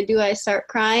every time I do, I start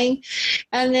crying.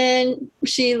 And then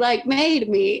she like made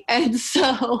me. And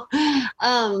so,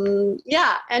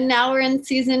 yeah. And now we're in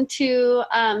season 2.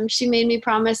 She made me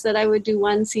promise that I would do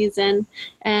 1 season.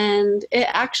 And it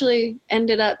actually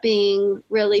ended up being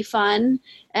really fun.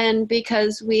 And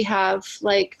because we have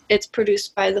like, it's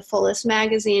produced by The Fullest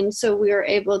magazine, so we were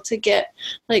able to get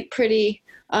like pretty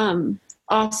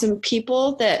awesome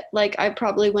people that like I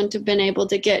probably wouldn't have been able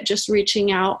to get just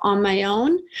reaching out on my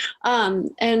own.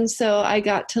 And so I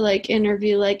got to like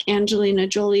interview like Angelina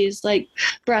Jolie's like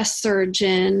breast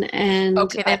surgeon. And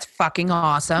okay, that's fucking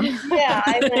awesome. Yeah,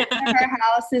 I went to her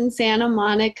house in Santa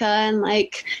Monica and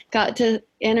like got to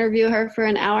interview her for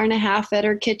an hour and a half at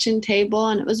her kitchen table.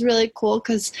 And it was really cool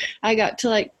because I got to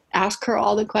like ask her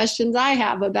all the questions I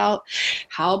have about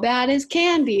how bad is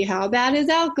candy, how bad is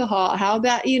alcohol, how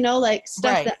bad, like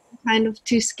stuff right. that I'm kind of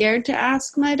too scared to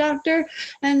ask my doctor.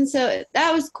 And so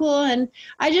that was cool. And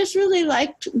I just really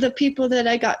liked the people that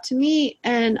I got to meet.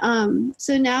 And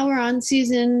so now we're on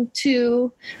season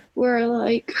 2. We're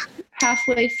like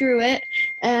halfway through it.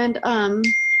 And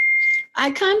I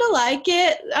kind of like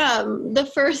it. The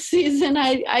first season,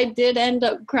 I did end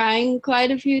up crying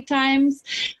quite a few times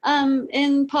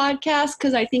in podcasts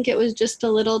because I think it was just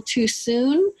a little too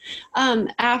soon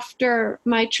after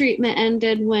my treatment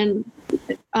ended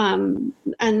and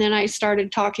then I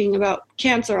started talking about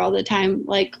cancer all the time,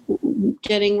 like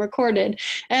getting recorded.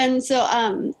 And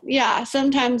so, yeah,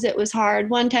 sometimes it was hard.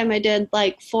 One time I did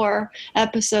like 4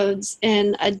 episodes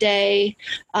in a day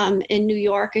in New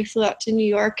York. I flew out to New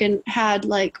York and had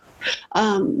like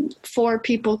 4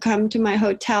 people come to my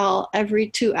hotel every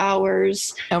 2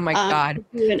 hours. Oh my God.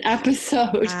 To do an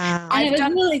episode. Wow. And it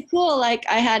was really cool. Like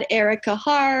I had Erica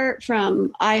Hart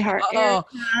from iHeart.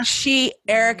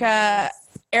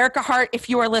 Erica Hart, if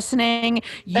you are listening,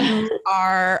 you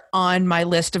are on my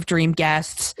list of dream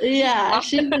guests. Yeah,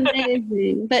 she's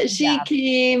amazing. But she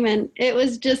came and it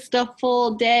was just a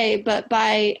full day. But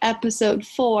by episode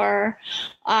 4,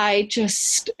 I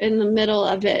just, in the middle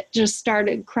of it, just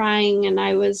started crying. And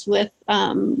I was with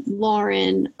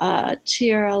Lauren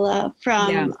Chiarella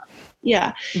from,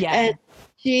 yeah. And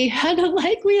she had to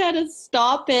we had to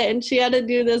stop it, and she had to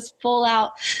do this full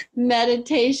out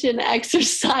meditation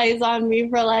exercise on me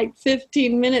for like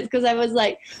 15 minutes because I was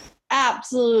like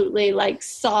absolutely like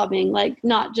sobbing, like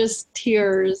not just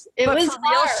tears. It was for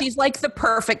real, she's like the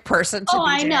perfect person to be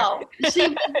I know. She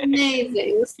was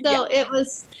amazing. So it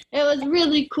was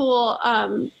really cool.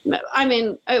 I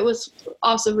mean, it was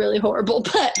also really horrible,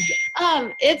 but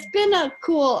it's been a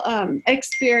cool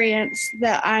experience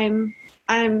that I'm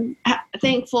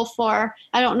thankful for.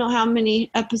 I don't know how many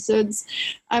episodes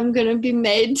I'm going to be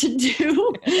made to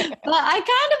do, but I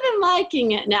kind of am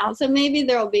liking it now. So maybe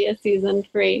there'll be a season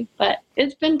 3, but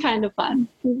it's been kind of fun.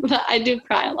 But I do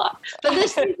cry a lot. But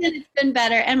this season it's been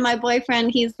better. And my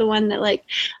boyfriend, he's the one that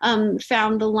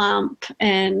found the lump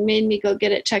and made me go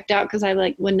get it checked out because I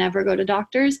would never go to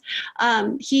doctors.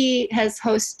 He has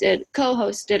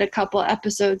co-hosted a couple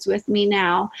episodes with me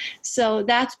now. So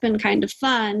that's been kind of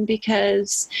fun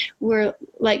because we're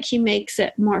he makes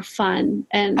it more fun.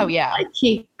 And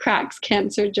he cracks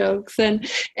cancer jokes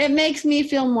and it makes me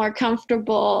feel more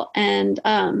comfortable. And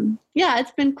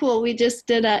it's been cool. We just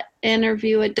did a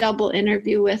double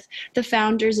interview with the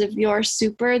founders of Your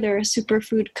Super. They're a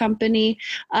superfood company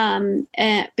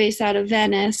based out of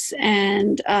Venice,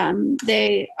 and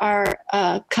they are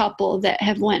a couple that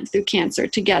have went through cancer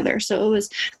together. So it was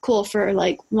cool for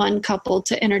one couple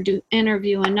to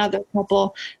interview another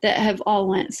couple that have all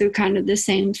went through kind of the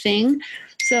same thing.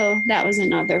 So that was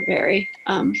another very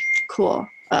cool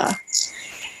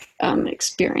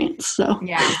experience. So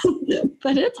yeah.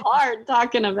 But it's hard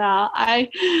talking about.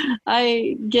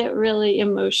 I get really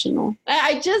emotional.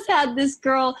 I just had this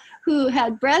girl who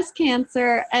had breast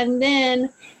cancer, and then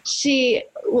she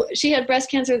had breast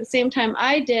cancer at the same time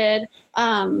I did,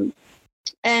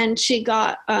 and she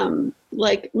got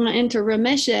went into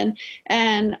remission,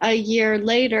 and a year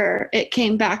later it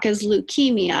came back as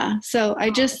leukemia. So I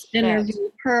just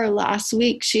interviewed her last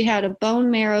week. She had a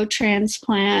bone marrow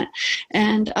transplant,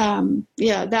 and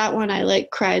that one I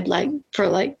cried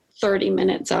for 30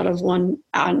 minutes out of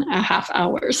 1.5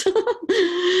 hours.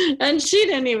 And she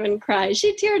didn't even cry.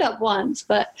 She teared up once,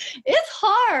 but it's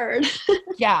hard.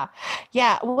 Yeah.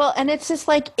 Well, and it's just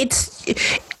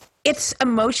it's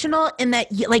emotional in that,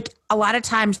 a lot of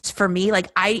times for me,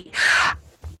 I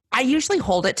usually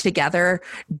hold it together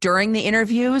during the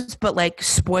interviews, but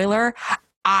spoiler,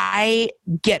 I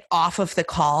get off of the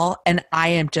call and I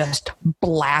am just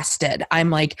blasted.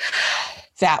 I'm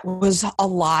that was a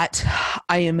lot.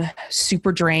 I am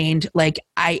super drained.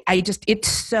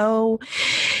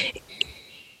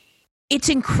 It's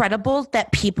incredible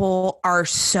that people are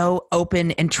so open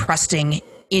and trusting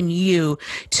in you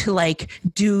to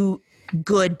do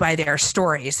good by their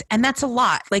stories. And that's a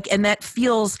lot. And that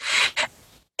feels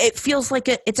like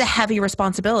it's a heavy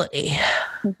responsibility.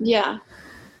 Yeah.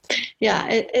 Yeah.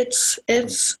 It's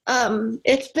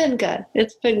been good.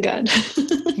 It's been good.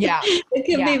 Yeah. It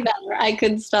could be better. I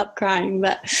couldn't stop crying,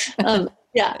 but,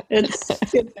 yeah, it's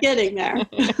getting there.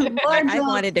 I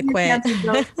wanted to quit.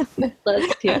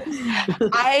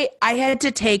 I had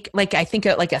to take I think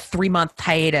a 3-month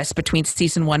hiatus between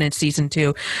season 1 and season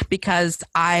 2 because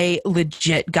I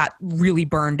legit got really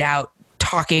burned out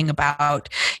talking about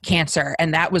cancer.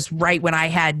 And that was right when I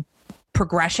had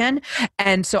progression.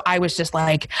 And so I was just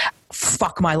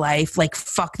fuck my life,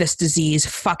 fuck this disease,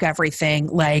 fuck everything,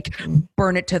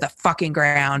 burn it to the fucking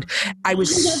ground. I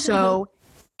was so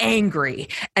angry.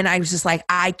 And I was just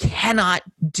I cannot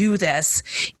do this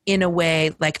in a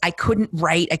way. I couldn't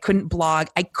write, I couldn't blog,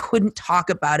 I couldn't talk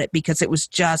about it because it was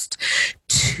just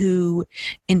too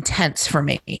intense for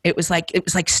me. It was like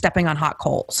stepping on hot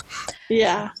coals.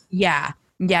 Yeah. Yeah.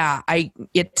 Yeah,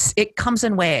 it comes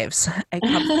in waves.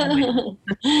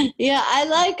 Yeah,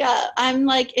 I'm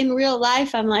in real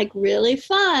life, I'm really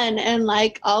fun and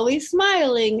always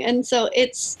smiling. And so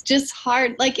it's just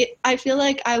hard. I feel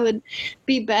like I would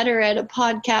be better at a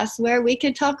podcast where we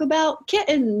could talk about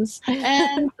kittens.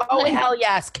 And oh, hell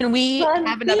yes. Can we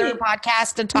have another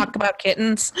podcast and talk about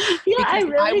kittens? Yeah,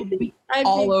 because I would be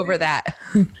all over that.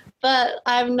 But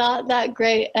I'm not that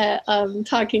great at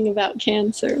talking about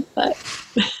cancer. But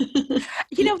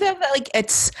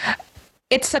it's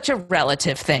such a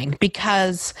relative thing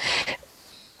because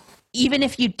even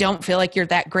if you don't feel like you're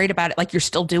that great about it, you're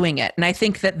still doing it, and I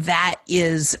think that's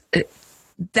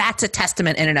a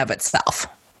testament in and of itself.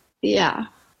 Yeah.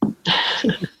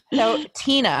 So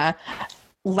Tina.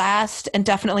 Last and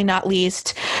definitely not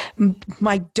least,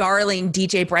 my darling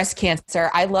DJ Breast Cancer.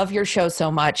 I love your show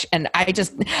so much. And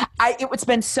it's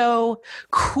been so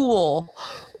cool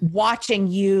watching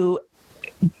you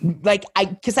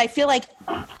because I feel like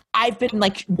I've been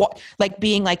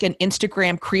being an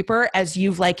Instagram creeper as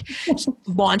you've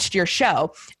launched your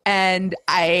show. And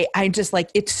I'm just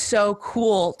it's so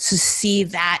cool to see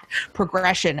that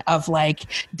progression of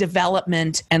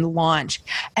development and launch.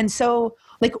 And so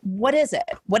what is it?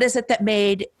 What is it that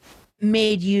made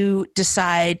you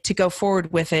decide to go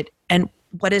forward with it? And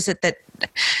what is it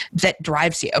that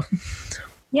drives you?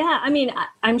 Yeah, I mean,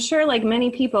 I'm sure many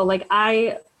people,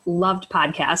 I loved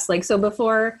podcasts. So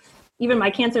before even my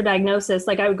cancer diagnosis,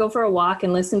 I would go for a walk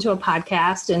and listen to a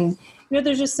podcast. And,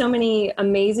 there's just so many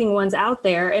amazing ones out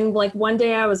there. And one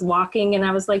day I was walking and I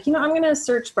was I'm going to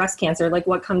search breast cancer,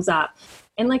 what comes up.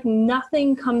 And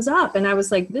nothing comes up. And I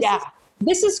was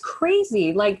this is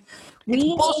crazy. It's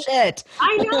bullshit.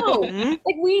 I know.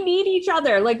 We need each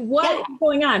other. What's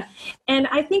going on? And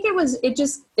I think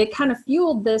it kind of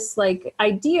fueled this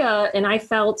idea. And I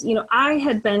felt, I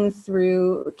had been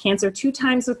through cancer 2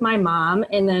 times with my mom,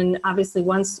 and then obviously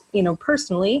once,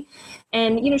 personally.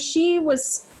 And, she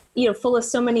was, full of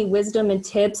so many wisdom and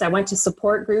tips. I went to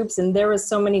support groups and there was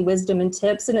so many wisdom and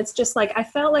tips. And it's just I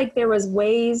felt like there was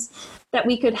ways that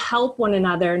we could help one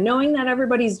another, knowing that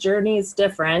everybody's journey is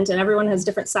different and everyone has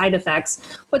different side effects.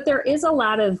 But there is a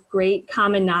lot of great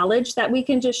common knowledge that we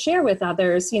can just share with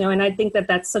others, and I think that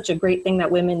that's such a great thing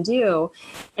that women do.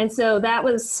 And so that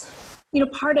was,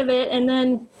 part of it. And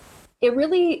then, it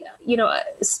really,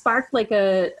 sparked like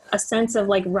a sense of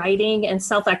like writing and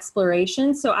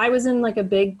self-exploration. So I was in like a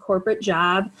big corporate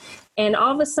job, and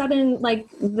all of a sudden, like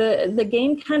the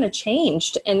game kind of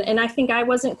changed. And I think I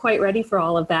wasn't quite ready for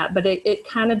all of that, but it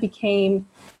kind of became,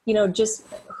 just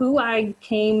who I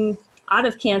came out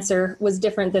of cancer was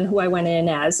different than who I went in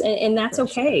as. And that's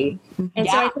okay. And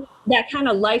so I think that kind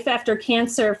of life after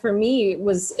cancer for me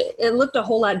it looked a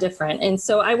whole lot different. And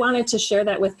so I wanted to share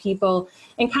that with people,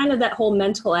 and kind of that whole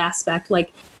mental aspect,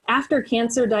 like after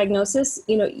cancer diagnosis,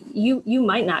 you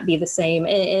might not be the same,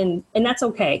 and that's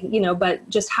okay, but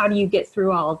just how do you get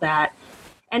through all of that?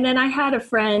 And then I had a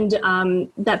friend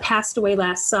that passed away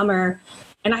last summer,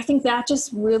 and I think that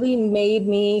just really made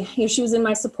me, she was in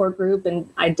my support group, and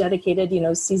I dedicated,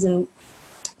 season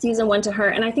 1 to her.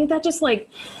 And I think that just like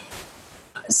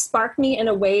sparked me in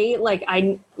a way, like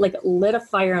I like lit a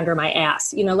fire under my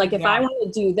ass, like if I want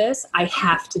to do this, I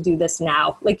have to do this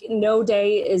now. Like no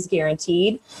day is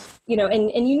guaranteed, and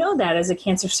that as a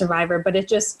cancer survivor, but it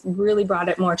just really brought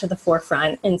it more to the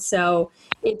forefront. And so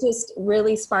it just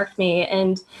really sparked me.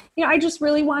 And, I just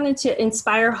really wanted to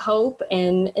inspire hope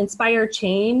and inspire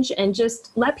change, and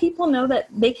just let people know that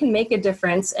they can make a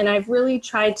difference. And I've really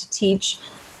tried to teach,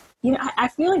 I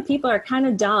feel like people are kind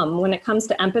of dumb when it comes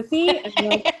to empathy.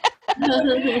 And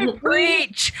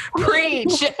Preach. And we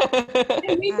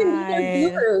can be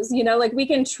their gurus, like we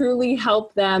can truly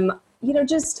help them,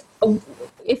 just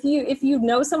if you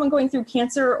know someone going through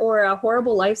cancer or a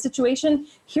horrible life situation,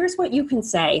 here's what you can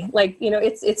say. Like,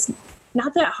 it's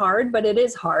not that hard, but it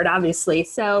is hard, obviously.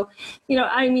 So,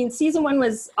 season 1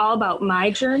 was all about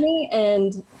my journey,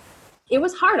 and it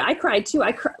was hard. I cried too.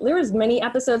 There was many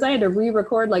episodes I had to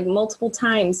re-record like multiple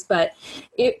times, but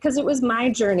because it was my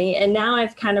journey. And now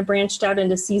I've kind of branched out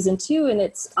into season 2, and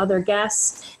it's other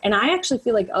guests. And I actually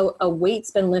feel like a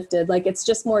weight's been lifted. Like it's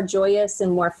just more joyous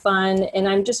and more fun. And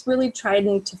I'm just really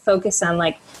trying to focus on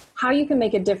like how you can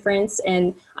make a difference.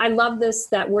 And I love this,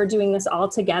 that we're doing this all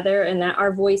together, and that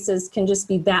our voices can just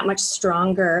be that much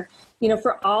stronger,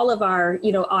 for all of our,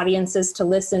 audiences to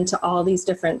listen to all these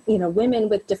different, women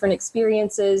with different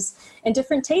experiences and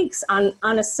different takes on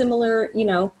a similar,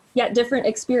 yet different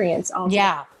experience.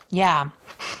 Yeah.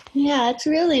 Yeah, it's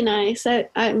really nice.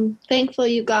 I'm thankful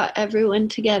you got everyone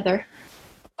together.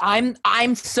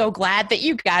 I'm so glad that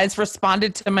you guys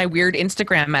responded to my weird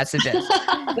Instagram messages.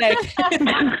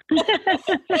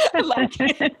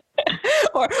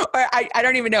 Or I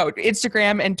don't even know,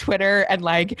 Instagram and Twitter, and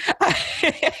like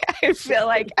I feel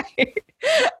like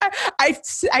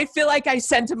I feel like I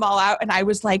sent them all out, and I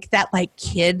was like that like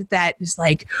kid that is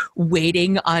like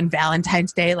waiting on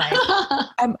Valentine's Day, like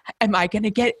am I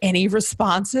gonna get any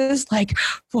responses? Like,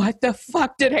 what the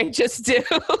fuck did I just do?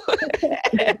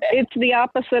 It's the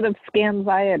opposite of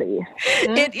scanxiety.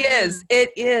 It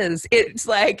is. It's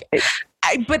like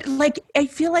I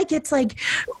feel like it's like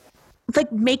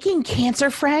making cancer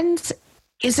friends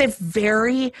is a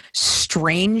very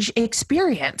strange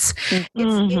experience.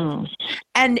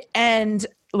 Mm-hmm. And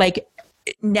like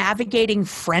navigating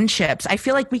friendships. I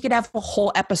feel like we could have a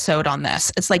whole episode on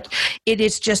this. It's like, it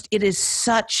is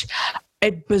such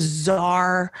a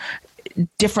bizarre,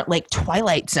 different like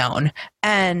Twilight Zone.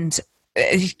 And,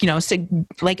 so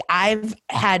like I've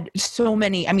had so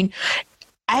many,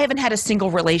 I haven't had a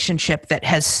single relationship that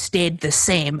has stayed the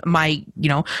same. My,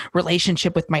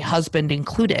 relationship with my husband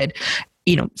included,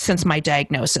 since my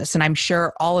diagnosis. And I'm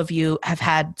sure all of you have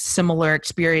had similar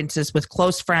experiences with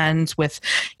close friends, with,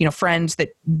 friends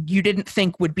that you didn't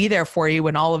think would be there for you,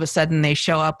 when all of a sudden they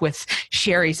show up with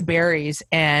Sherry's Berries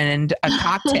and a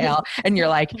cocktail and you're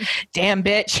like, damn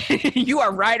bitch, you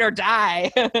are ride or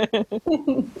die.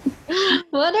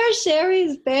 What are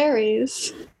Sherry's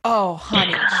Berries? Oh,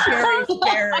 honey, Sherry's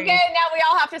Berries. Okay, now we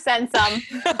all have to send some.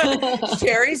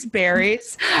 Sherry's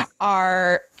Berries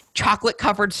are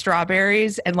chocolate-covered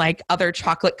strawberries and like other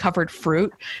chocolate-covered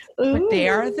fruit, but they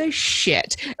are the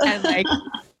shit. And like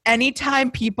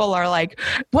anytime people are like,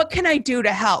 what can I do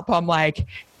to help? I'm like,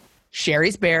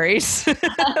 Sherry's Berries. That's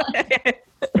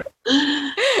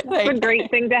a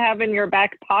great thing to have in your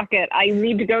back pocket. I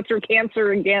need to go through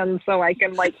cancer again so I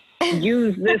can like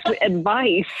use this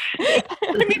advice.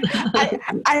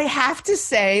 I have to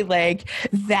say, like,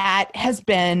 that's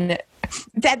been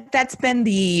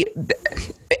the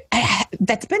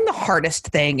hardest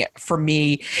thing for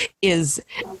me is,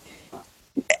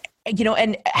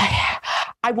 and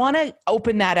I want to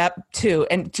open that up too.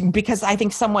 And because I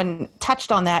think someone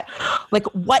touched on that, like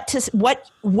what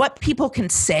people can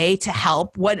say to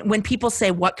help when people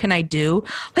say, what can I do?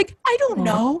 Like, I don't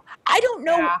know.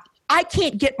 I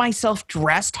can't get myself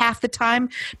dressed half the time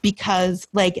because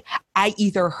like I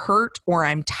either hurt or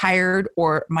I'm tired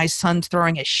or my son's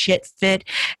throwing a shit fit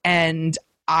and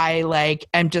I like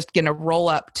am just going to roll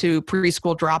up to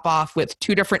preschool drop off with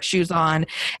 2 different shoes on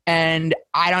and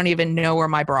I don't even know where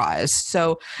my bra is.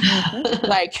 So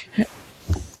like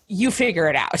you figure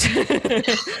it out.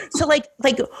 So like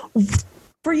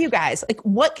for you guys, like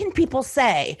what can people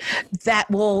say that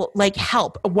will like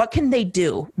help? What can they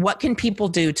do? What can people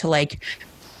do to like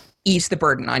ease the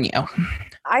burden on you?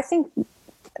 I think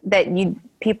that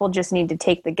people just need to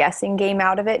take the guessing game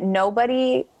out of it.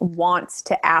 Nobody wants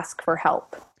to ask for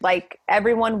help. Like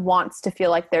everyone wants to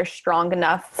feel like they're strong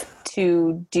enough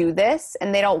to do this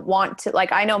and they don't want to,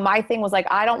 like, I know my thing was like,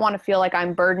 I don't want to feel like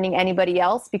I'm burdening anybody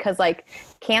else because like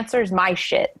cancer's my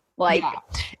shit. Like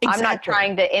exactly. I'm not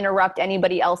trying to interrupt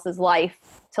anybody else's life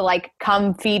to like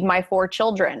come feed my 4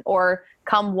 children or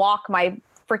come walk my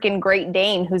freaking Great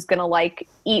Dane who's going to like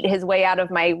eat his way out of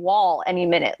my wall any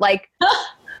minute. Like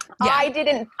I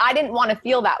didn't want to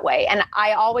feel that way. And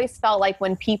I always felt like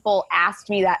when people asked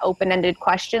me that open-ended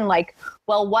question, like,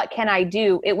 well, what can I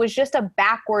do? It was just a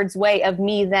backwards way of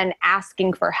me then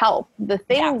asking for help. The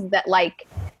things that like,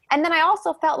 and then I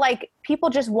also felt like people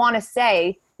just want to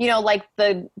say, you know, like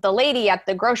the lady at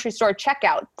the grocery store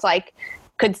checkout, it's like,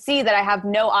 could see that I have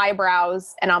no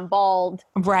eyebrows and I'm bald.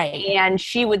 Right. And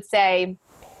she would say,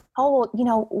 oh, well, you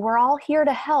know, we're all here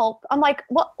to help. I'm like,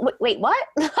 what? Wait, what?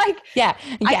 Like,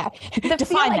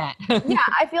 define that.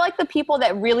 I feel like the people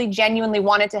that really genuinely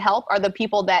wanted to help are the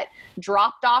people that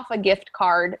dropped off a gift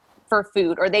card for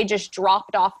food, or they just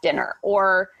dropped off dinner,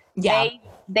 or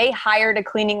they hired a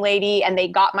cleaning lady and they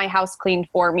got my house cleaned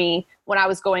for me when I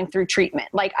was going through treatment.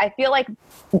 Like, I feel like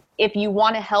if you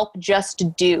want to help,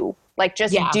 just do. Like,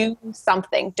 just do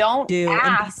something. Don't ask.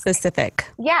 And be specific.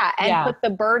 Yeah. And put the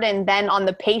burden then on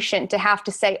the patient to have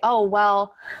to say, oh,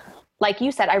 well, like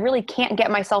you said, I really can't get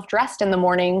myself dressed in the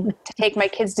morning to take my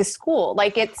kids to school.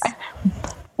 Like I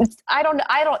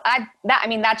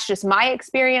mean, that's just my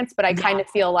experience, but I kind of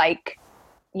feel like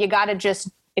you got to just,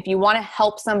 if you want to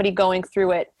help somebody going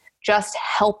through it, just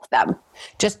help them.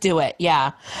 Just do it.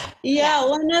 Yeah. Yeah.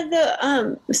 One of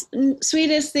the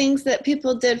sweetest things that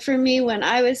people did for me when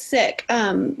I was sick,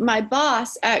 my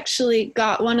boss actually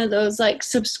got one of those like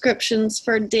subscriptions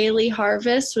for Daily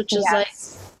Harvest, which is like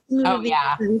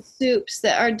smoothies and soups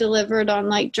that are delivered on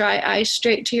like dry ice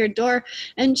straight to your door.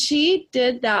 And she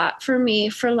did that for me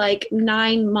for like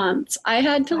 9 months. I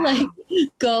had to like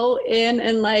go in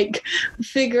and like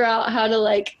figure out how to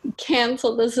like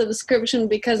cancel the subscription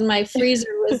because my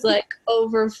freezer was like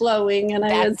overflowing. And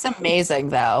that's amazing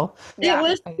though. It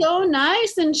was so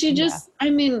nice. And she just, I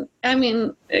mean,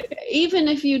 even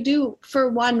if you do for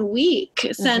 1 week,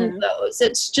 send those.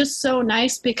 It's just so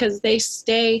nice because they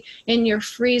stay in your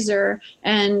freezer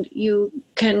and you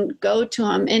can go to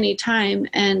them anytime.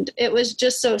 And it was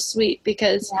just so sweet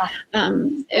because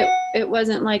it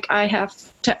wasn't like I have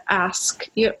to ask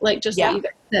you, like just what you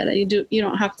guys said. You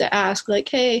don't have to ask like,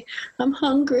 hey, I'm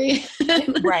hungry.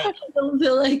 Right. I don't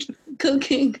feel like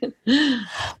cooking.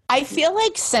 I feel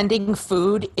like sending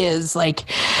food is like,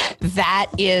 that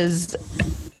is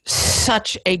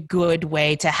such a good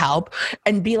way to help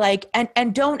and be like,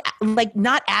 and don't like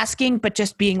not asking, but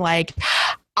just being like,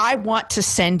 I want to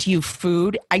send you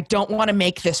food. I don't want to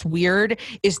make this weird.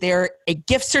 Is there a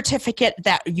gift certificate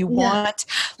that you want?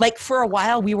 Like for a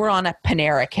while we were on a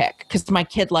Panera kick because my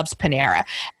kid loves Panera.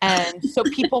 And so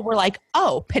people were like,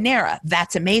 oh, Panera,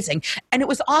 that's amazing. And it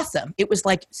was awesome. It was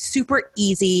like super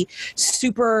easy,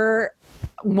 super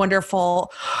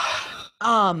wonderful.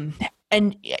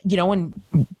 And, you know, and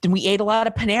we ate a lot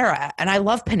of Panera and I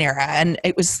love Panera and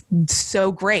it was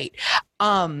so great.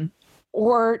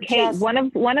 Or hey, one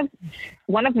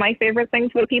of my favorite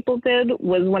things that people did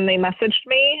was when they messaged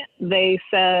me, they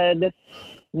said,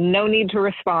 no need to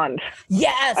respond.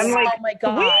 Yes. I'm like, oh my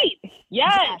God. Sweet.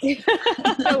 Yes.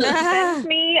 So send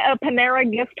me a Panera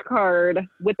gift card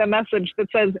with a message that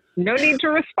says, no need to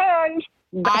respond.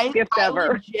 Best gift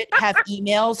ever. Legit have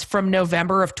emails from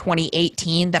November of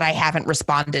 2018 that I haven't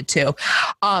responded to.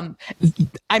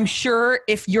 I'm sure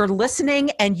if you're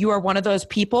listening and you are one of those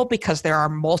people, because there are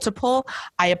multiple,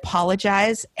 I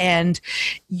apologize. And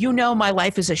you know, my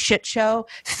life is a shit show.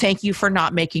 Thank you for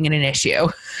not making it an issue.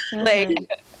 Like,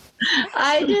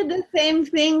 I did the same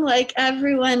thing like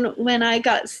everyone when I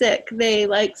got sick. They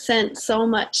like sent so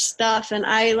much stuff and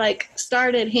I like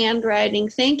started handwriting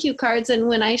thank you cards, and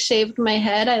when I shaved my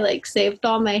head I like saved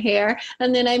all my hair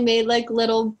and then I made like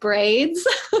little braids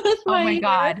with my hair.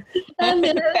 God. And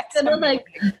then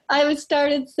I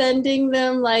started sending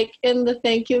them like in the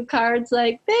thank you cards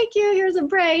like thank you, here's a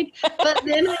braid. But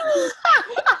then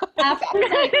after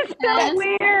like It's so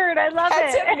weird. I love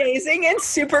That's it. amazing and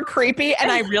super creepy,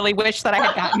 and I really wish that I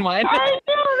had gotten one. I know,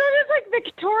 that is like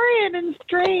Victorian and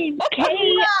strange.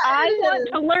 Hey, I want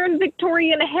to learn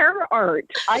Victorian hair art.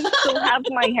 I still have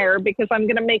my hair because I'm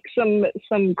going to make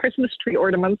some Christmas tree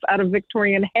ornaments out of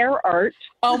Victorian hair art.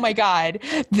 Oh my God.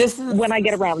 This is when I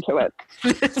get around to it.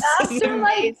 After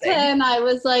like 10, I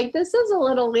was like, this is a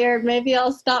little weird. Maybe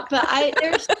I'll stop. But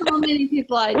there's so many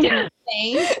people I didn't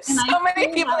thank. So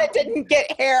many people that didn't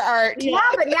get hair art. Yeah,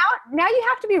 but now you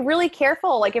have to be really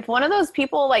careful. Like if one of those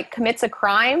people like commits a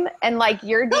crime and like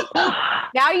you're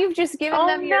now you've just given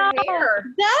them your hair.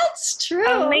 That's true.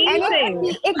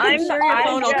 Amazing. I'm sure your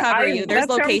phone will cover you. There's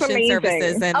location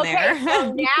services in there.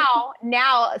 So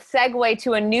now segue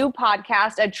to a new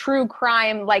podcast, a true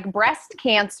crime like breast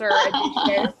cancer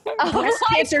edition. Breast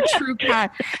cancer true crime.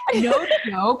 No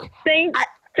joke.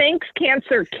 Thanks,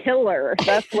 cancer killer.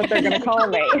 That's what they're going to call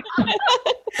me.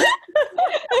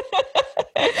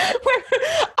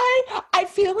 I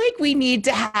feel like we need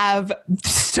to have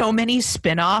so many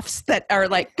spin-offs that are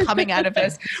like coming out of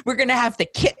this. We're going to have the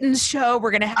kittens show.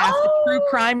 We're going to have the true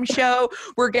crime show.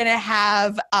 We're going to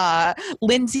have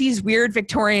Lindsay's weird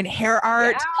Victorian hair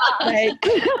art. Yeah. Like,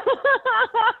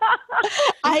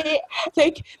 I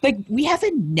think like we have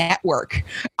a network.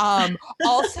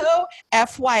 Also,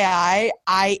 FYI,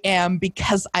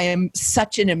 because I am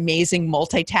such an amazing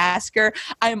multitasker,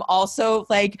 I'm also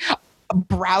like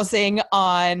browsing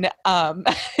on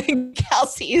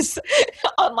Kelsey's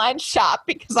online shop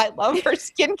because I love her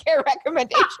skincare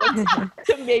recommendations.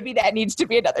 So maybe that needs to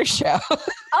be another show.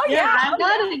 Oh yeah, I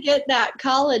gotta get that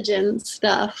collagen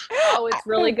stuff. Oh, it's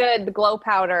really good. The glow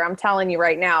powder. I'm telling you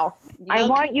right now. I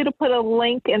want you to put a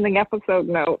link in the episode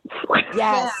notes.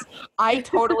 Yes, I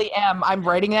totally am. I'm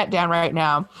writing that down right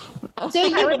now. So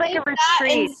you I would like a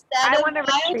retreat. I want a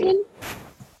retreat.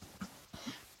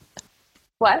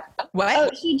 What? Oh,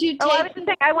 should you take? I was just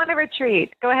saying I want a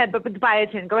retreat. Go ahead, but with the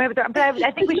biotin. Go ahead. But I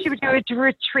think we should do a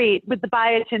retreat with the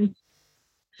biotin.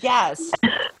 Yes.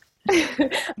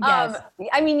 Yes.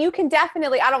 I mean, you can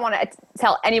definitely, I don't want to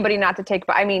tell anybody not to take,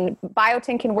 but I mean,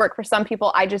 biotin can work for some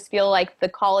people. I just feel like the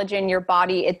collagen in your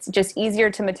body, it's just easier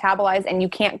to metabolize and you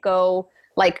can't go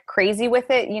like crazy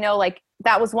with it. You know, like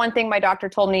that was one thing my doctor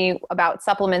told me about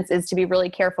supplements is to be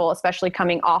really careful, especially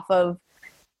coming off of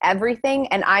everything.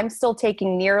 And I'm still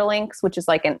taking Neuralinks, which is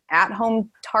like an at-home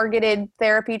targeted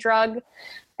therapy drug.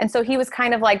 And so he was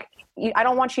kind of like, I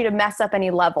don't want you to mess up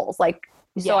any levels. Like,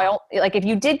 so if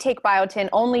you did take biotin,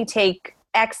 only take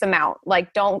X amount.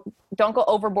 Like, don't go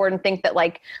overboard and think that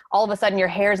like all of a sudden your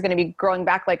hair is going to be growing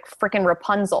back like freaking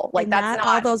Rapunzel. Like, and that's not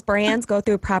all those brands go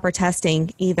through proper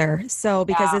testing either. So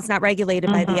because it's not regulated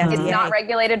by the FDA. It's not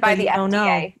regulated by the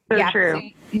FDA. So true.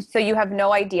 So you have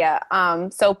no idea.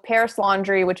 So Paris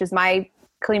Laundry, which is my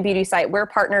clean beauty site, we're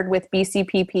partnered with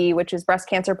BCPP, which is Breast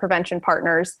Cancer Prevention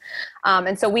Partners.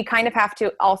 And so we kind of have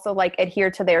to also like adhere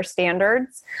to their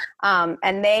standards.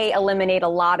 And they eliminate a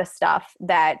lot of stuff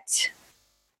that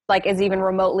like is even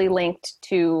remotely linked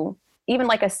to even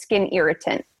like a skin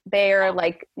irritant. They're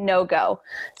like no-go.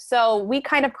 So we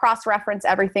kind of cross-reference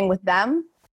everything with them.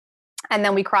 And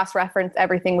then we cross-reference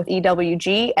everything with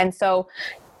EWG. And so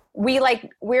we're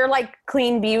like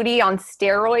clean beauty on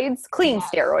steroids,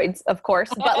 steroids, of course,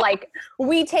 but like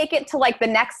we take it to like the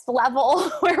next level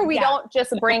where we don't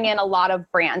just bring in a lot of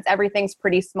brands. Everything's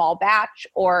pretty small batch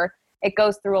or it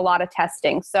goes through a lot of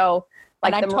testing. So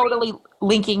like I'm totally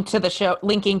linking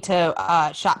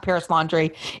to Shop Paris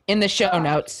Laundry in the show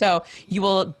notes. So you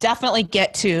will definitely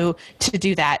get to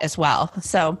do that as well.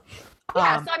 So so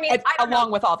I mean,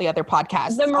 along with all the other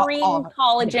podcasts, the marine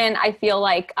collagen, I feel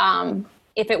like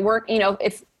if it worked, you know,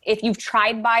 if you've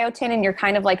tried biotin and you're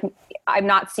kind of like, I'm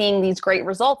not seeing these great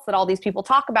results that all these people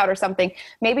talk about or something,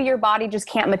 maybe your body just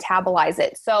can't metabolize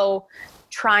it. So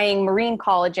trying marine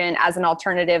collagen as an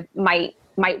alternative might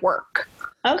work.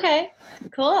 Okay,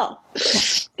 cool.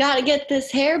 Got to get this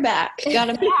hair back. Got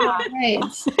to make more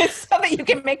braids. So that you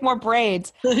can make more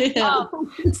braids. Yeah.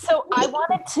 So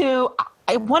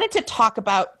I wanted to talk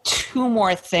about two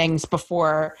more things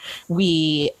before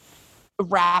we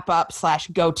wrap up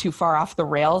 / go too far off the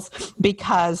rails,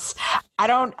 because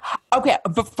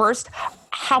but first,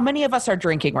 how many of us are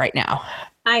drinking right now?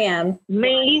 I am.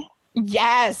 Me.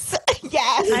 Yes.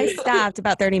 Yes. I stopped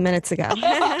about 30 minutes ago.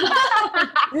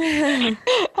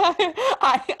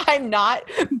 I'm not,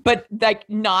 but like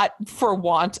not for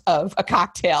want of a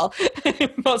cocktail,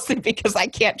 mostly because I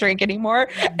can't drink anymore.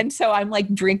 And so I'm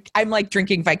like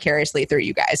drinking vicariously through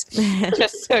you guys,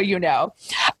 just so you know.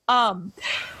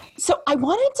 So I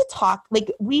wanted to talk,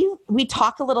 like we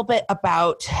talk a little bit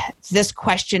about this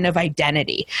question of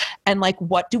identity and like,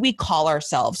 what do we call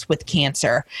ourselves with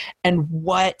cancer, and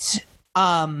what,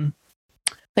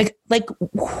 like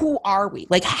who are we?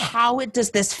 Like, how does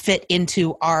this fit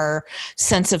into our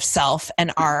sense of self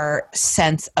and our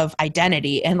sense of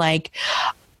identity? And like,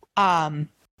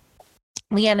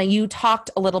 Leanna, you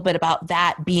talked a little bit about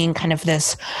that being kind of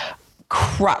this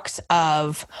crux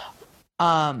of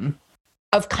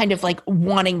kind of like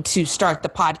wanting to start the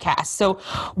podcast. So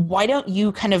why don't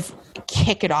you kind of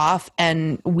kick it off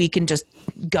and we can just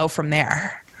go from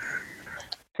there?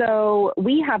 So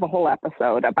we have a whole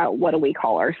episode about what do we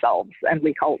call ourselves, and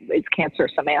it's cancer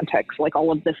semantics, like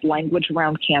all of this language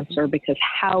around cancer, because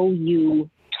how you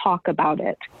talk about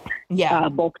it,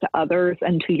 both to others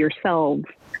and to yourself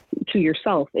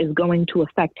is going to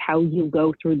affect how you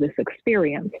go through this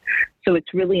experience. So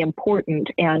it's really important.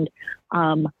 And,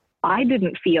 I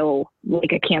didn't feel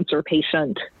like a cancer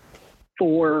patient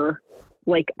for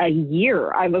like a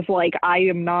year. I was like, I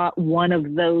am not one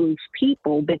of those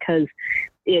people, because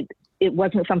it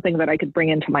wasn't something that I could bring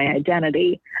into my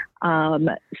identity.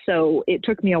 So it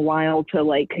took me a while to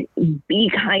like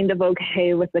be kind of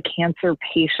okay with the cancer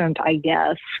patient, I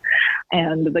guess,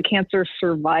 and the cancer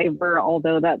survivor,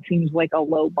 although that seems like a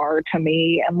low bar to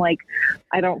me. And like,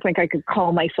 I don't think I could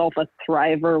call myself a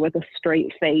thriver with a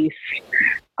straight face.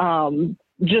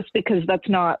 Just because that's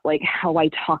not like how I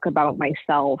talk about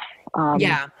myself.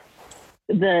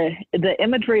 The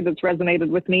imagery that's resonated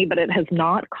with me, but it has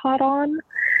not caught on,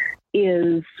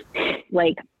 is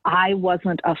like, I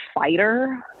wasn't a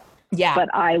fighter,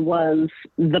 but I was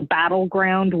the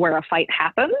battleground where a fight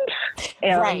happened.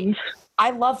 And right. I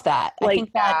love that. Like, I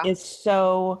think that is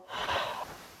so,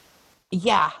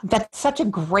 that's such a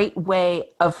great way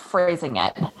of phrasing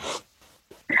it.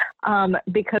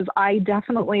 Because I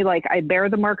definitely, like, I bear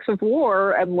the marks of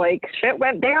war, and like shit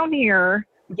went down here.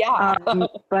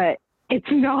 But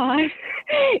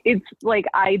it's like,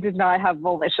 I did not have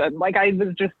volition. Like, I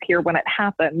was just here when it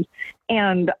happened.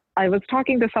 And I was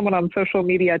talking to someone on social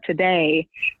media today,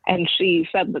 and she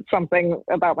said that something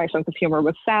about my sense of humor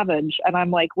was savage. And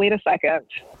I'm like, wait a second.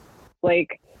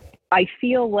 Like, I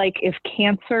feel like if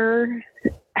cancer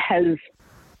has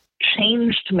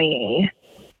changed me,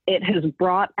 it has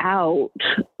brought out,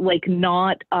 like,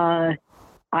 not I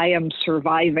am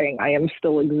surviving, I am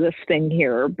still existing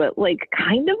here, but like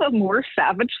kind of a more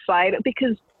savage side,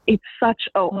 because it's such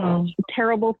a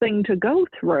terrible thing to go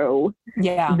through.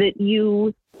 That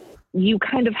you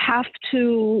kind of have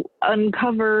to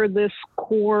uncover this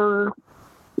core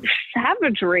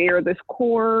savagery, or this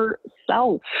core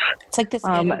self. It's like this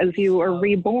as you are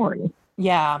reborn.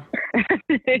 Yeah,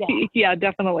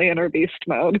 definitely inner beast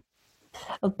mode.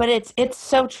 But it's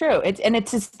so true. It's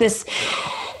just this,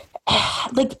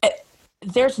 like,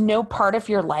 there's no part of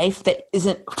your life that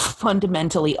isn't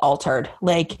fundamentally altered.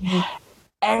 Like,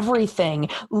 everything,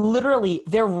 literally,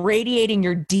 they're radiating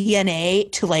your DNA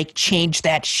to like change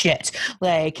that shit.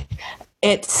 Like,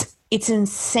 it's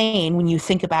insane when you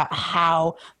think about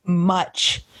how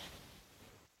much,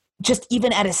 just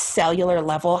even at a cellular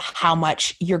level, how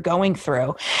much you're going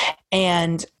through,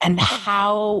 and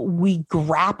how we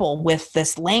grapple with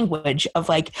this language of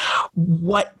like,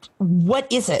 what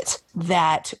is it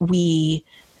that we're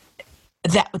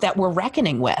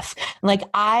reckoning with? Like,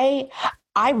 I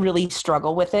really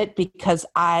struggle with it, because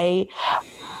I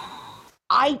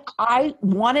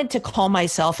wanted to call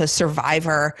myself a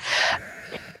survivor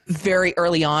very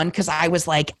early on, because I was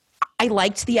like, I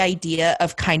liked the idea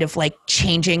of kind of like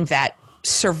changing that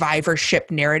survivorship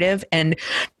narrative, and,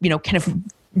 you know, kind of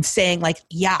saying like,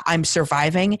 yeah, I'm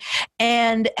surviving.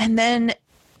 And then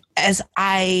as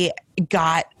I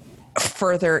got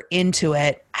further into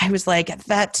it, I was like,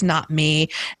 that's not me.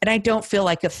 And I don't feel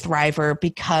like a thriver,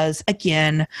 because,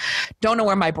 again, don't know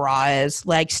where my bra is,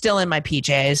 like, still in my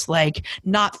PJs, like,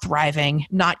 not thriving,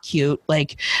 not cute.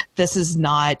 Like, this is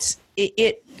not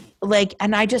it. Like,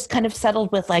 and I just kind of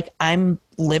settled with like, I'm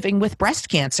living with breast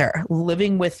cancer,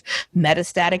 living with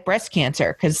metastatic breast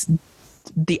cancer, because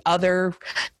the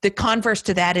converse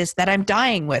to that is that I'm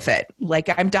dying with it.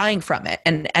 Like, I'm dying from it.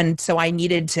 And so I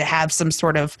needed to have some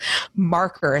sort of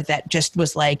marker that just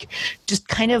was like, just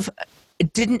kind of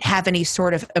didn't have any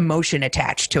sort of emotion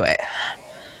attached to it.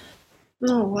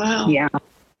 Oh, wow. Yeah.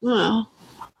 Wow.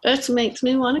 That makes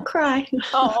me want to cry.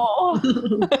 Oh.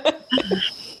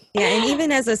 Yeah, and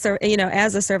even as a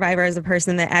survivor, as a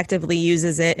person that actively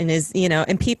uses it and is,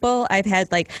 and people, I've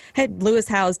had Lewis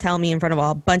Howes tell me in front of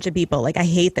a bunch of people, I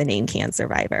hate the name Can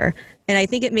Survivor. And I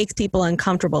think it makes people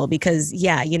uncomfortable because,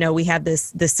 we have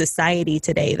this society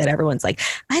today that everyone's like,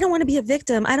 I don't want to be a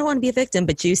victim. I don't want to be a victim.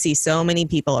 But you see so many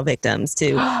people are victims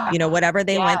to, whatever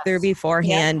they went through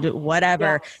beforehand,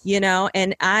 whatever,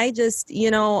 and I just,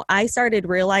 I started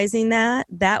realizing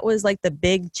that was like the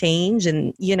big change.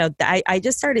 And, I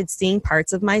just started seeing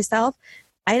parts of myself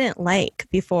I didn't like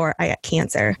before I got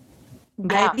cancer.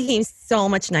 I became so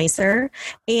much nicer,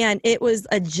 and it was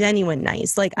a genuine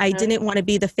nice. I didn't want to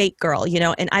be the fake girl,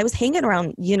 and I was hanging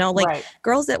around,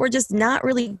 girls that were just not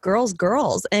really girls.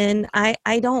 And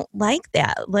I don't like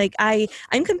that.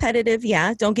 I'm competitive.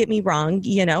 Yeah. Don't get me wrong,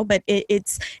 but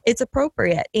it's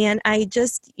appropriate. And I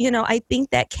just, I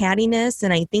think that cattiness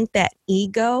and I think that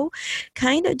ego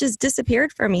kind of just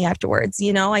disappeared for me afterwards.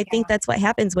 I think that's what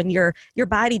happens when your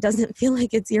body doesn't feel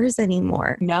like it's yours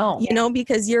anymore. No.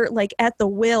 Because you're at the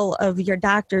will of your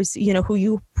doctors, who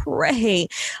you pray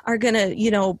are going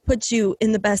to, put you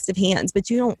in the best of hands, but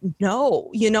you don't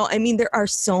know, there are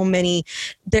so many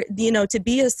there, to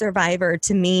be a survivor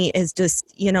to me is just,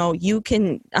 you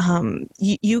can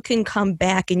come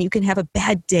back and you can have a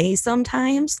bad day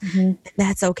sometimes. Mm-hmm.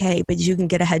 That's okay. But you can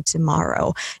get ahead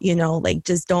tomorrow,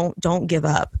 just don't give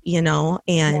up,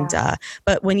 and,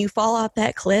 but when you fall off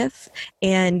that cliff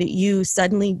and you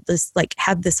suddenly just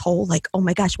have this whole, oh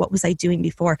my gosh, what was I doing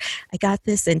before I got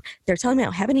this? And they're telling me I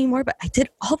don't have it anymore, but I did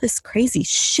all this crazy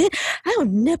shit. I don't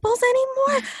have nipples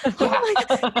anymore. Oh my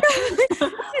God.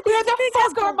 Where the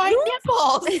fuck are my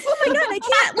nipples? Oh my God. I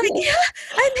can't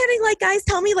I'm having guys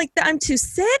tell me that I'm too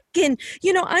sick, and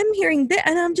I'm hearing that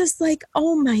and I'm just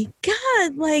oh my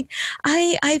God.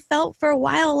 I felt for a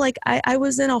while I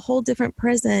was in a whole different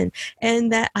prison,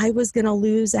 and that I was going to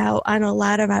lose out on a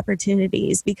lot of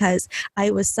opportunities because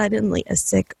I was suddenly a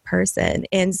sick person.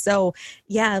 And so,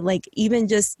 even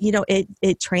just,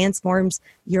 it transforms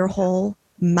your whole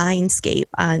mindscape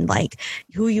on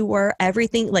who you were,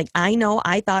 everything.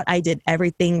 I thought I did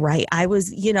everything right. I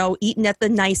was, eating at the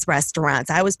nice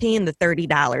restaurants. I was paying the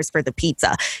 $30 for the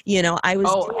pizza. I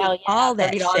was doing all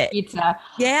that shit. Pizza.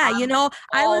 Yeah.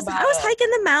 I was hiking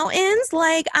the mountains.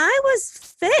 I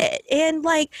was fit, and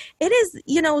it is,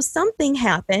 something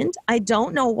happened. I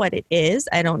don't know what it is.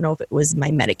 I don't know if it was my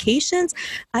medications.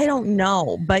 I don't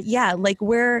know, but yeah,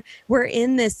 we're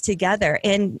in this together.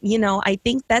 And, I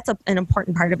think that's an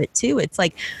important part of it too. It's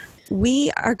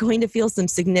we are going to feel some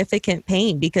significant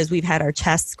pain because we've had our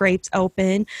chest scraped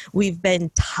open. We've been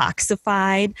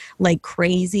toxified like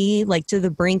crazy, to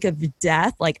the brink of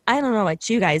death. I don't know about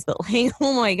you guys, but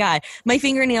oh my God, my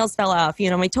fingernails fell off,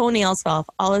 my toenails fell off,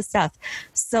 all this stuff.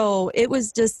 So it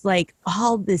was just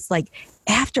all this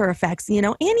after effects,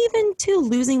 and even to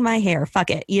losing my hair.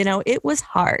 Fuck it. It was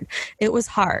hard. It was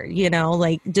hard,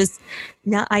 just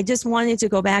now I just wanted to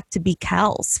go back to be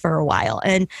Kels for a while.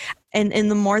 And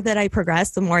the more that I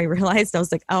progressed, the more I realized I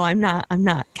was oh, I'm not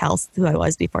Kels who I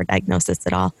was before diagnosis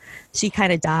at all. She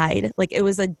kind of died. It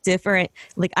was a different,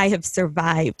 I have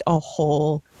survived a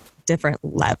whole different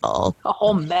level. A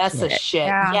whole mess of shit.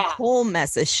 Yeah. A whole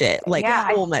mess of shit.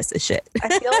 Mess of shit.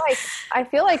 I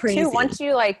feel like too,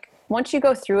 once you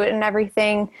go through it and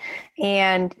everything,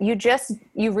 and you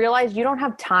realize you don't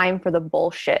have time for the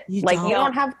bullshit. You're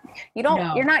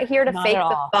not here to fake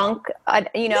the funk,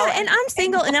 Yeah, and I'm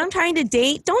single and I'm trying to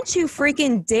date. Don't you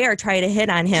freaking dare try to hit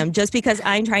on him just because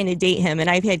I'm trying to date him and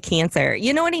I've had cancer.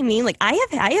 You know what I mean?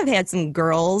 I have had some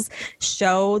girls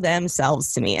show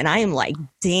themselves to me, and I am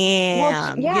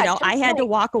damn, I had to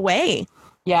walk away.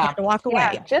 Yeah. I had to walk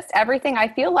away. Yeah, just everything. I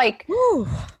feel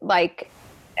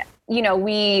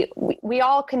we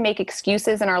all can make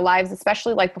excuses in our lives,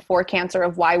 especially before cancer,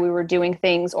 of why we were doing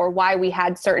things or why we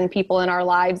had certain people in our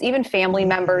lives, even family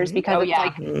members, because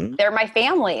they're my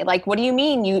family. What do you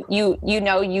mean?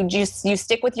 You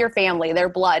stick with your family, their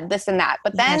blood, this and that.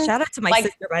 But then shout out to my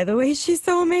sister, by the way. She's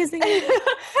so amazing.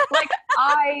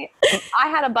 I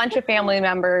had a bunch of family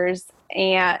members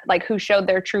and who showed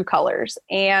their true colors,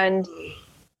 and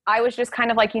I was just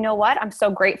kind of you know what? I'm so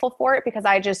grateful for it because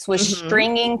I just was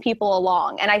stringing people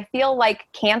along. And I feel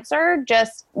cancer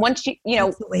just once you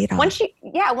get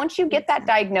that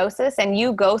diagnosis and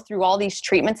you go through all these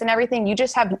treatments and everything, you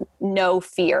just have no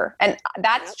fear. And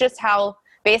that's just how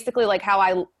basically how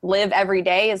I live every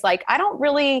day is I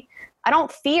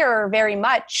don't fear very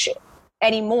much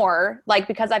anymore,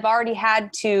 because I've already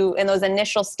had to, in those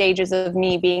initial stages of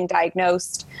me being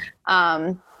diagnosed,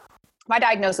 my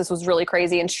diagnosis was really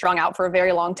crazy and strung out for a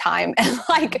very long time. And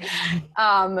like,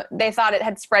 they thought it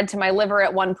had spread to my liver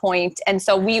at one point. And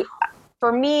so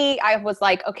for me, I was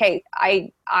like, okay,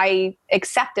 I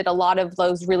accepted a lot of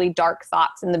those really dark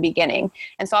thoughts in the beginning.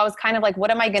 And so I was kind of like,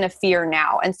 what am I going to fear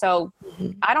now? And so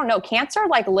I don't know, cancer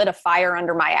like lit a fire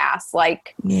under my ass,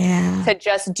 like to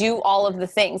just do all of the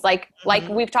things like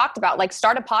we've talked about, like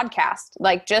start a podcast,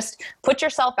 like just put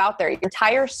yourself out there, your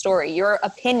entire story, your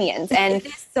opinions. And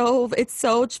it's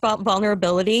so about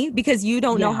vulnerability because you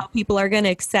don't know how people are going to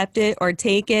accept it or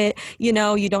take it. You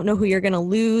know, you don't know who you're going to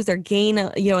lose or gain,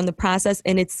 in the process.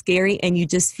 And it's scary. And you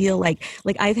just feel like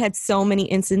I've had so many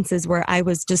instances where I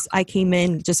came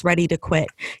in just ready to quit.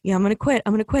 I'm going to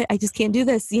quit. I just can't do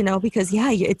this, because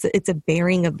it's a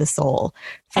bearing of the soul.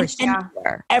 And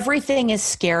everything is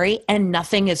scary and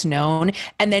nothing is known.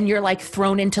 And then you're like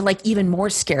thrown into like even more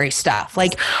scary stuff.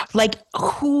 Like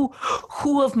who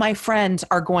of my friends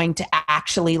are going to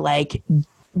actually like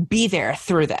be there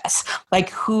through this? Like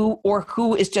who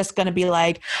is just going to be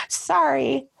like,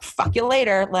 sorry, fuck you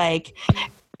later. Like,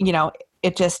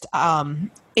 it just,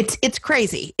 it's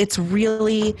crazy. It's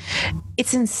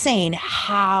insane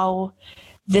how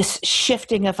this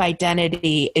shifting of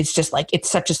identity is just like, it's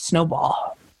such a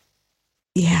snowball.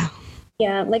 Yeah.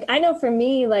 Yeah. Like I know for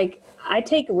me, like I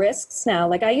take risks now.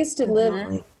 Like I used to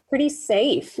live pretty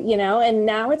safe, and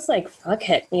now it's like, fuck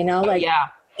it,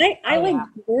 I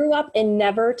grew up and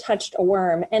never touched a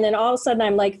worm. And then all of a sudden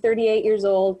I'm like 38 years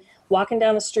old, walking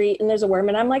down the street and there's a worm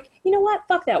and I'm like, you know what?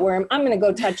 Fuck that worm. I'm going to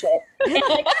go touch it.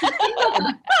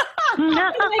 And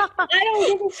I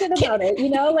don't give a shit about it.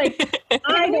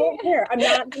 I don't care. I'm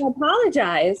not going to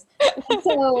apologize.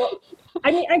 So,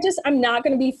 I'm not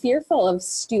going to be fearful of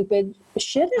stupid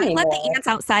shit anymore. I let the ants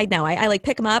outside now. I like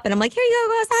pick them up and I'm like, here you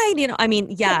go outside.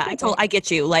 I get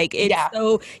you. Like it's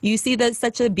so you see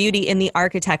such a beauty in the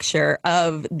architecture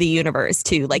of the universe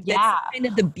too. Like that's kind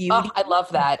of the beauty. Oh, I love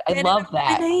that.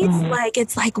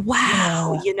 It's like,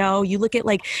 wow, you look at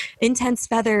like intense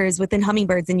feathers within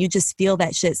hummingbirds and you just feel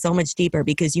that shit so much deeper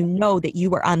because you know that you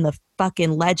were on the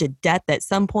fucking ledge of death at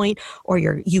some point or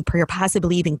you're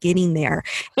possibly even getting there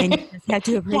and you just have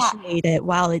to appreciate it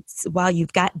while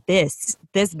you've got this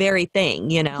very thing,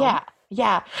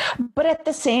 Yeah. But at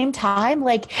the same time,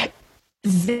 like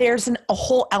there's a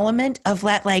whole element of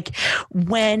that, like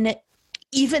when,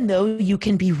 even though you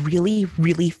can be really,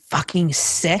 really fucking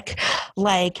sick,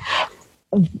 like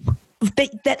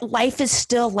that life is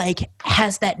still like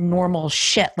has that normal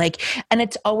shit. Like, and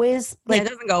it's always like, it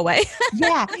doesn't go away.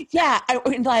 Yeah.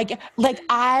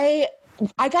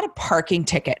 I got a parking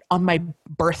ticket on my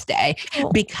birthday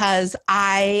because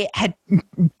I had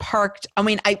parked. I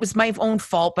mean, it was my own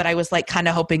fault, but I was like kind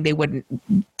of hoping they wouldn't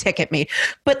ticket me.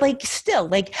 But like still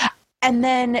like, and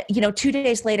then, 2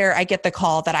 days later, I get the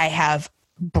call that I have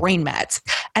brain meds.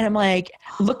 And I'm like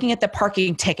looking at the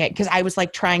parking ticket because I was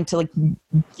like trying to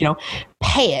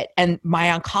pay it. And my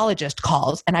oncologist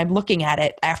calls and I'm looking at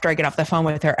it after I get off the phone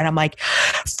with her. And I'm like,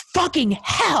 fucking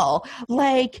hell.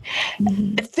 Like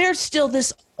there's still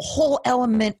this whole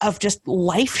element of just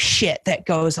life shit that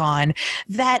goes on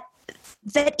that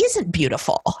isn't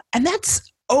beautiful. And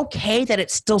that's okay that it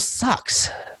still sucks.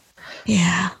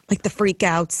 Yeah. Like the freak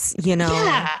outs,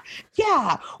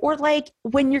 Yeah. Or like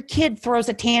when your kid throws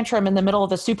a tantrum in the middle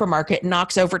of the supermarket and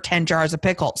knocks over 10 jars of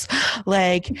pickles.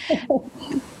 Like,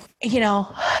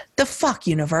 the fuck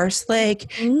universe.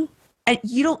 Like, and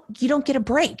you don't get a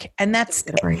break. And that's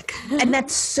and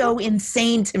that's so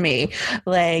insane to me.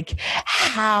 Like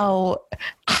how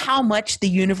much the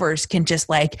universe can just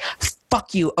like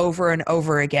fuck you over and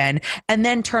over again and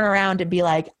then turn around and be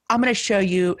like, I'm going to show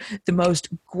you the most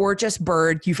gorgeous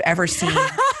bird you've ever seen.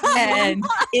 And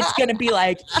it's going to be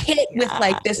like hit with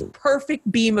like this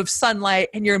perfect beam of sunlight.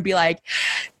 And you're going to be like,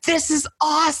 this is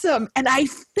awesome. And I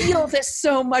feel this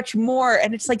so much more.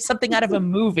 And it's like something out of a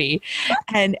movie.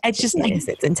 And it's just like,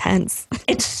 it's intense.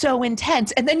 It's so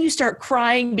intense. And then you start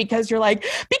crying because you're like,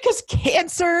 because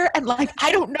cancer and like,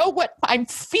 I don't know what I'm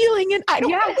feeling and I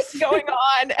don't know what's going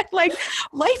on. And like,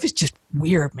 life is just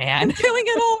weird, man. I'm doing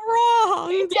it all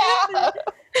wrong. Yeah.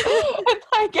 And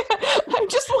like, I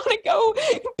just want to go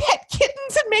pet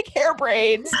kittens and make hair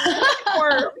braids.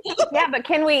 But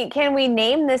can we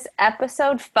name this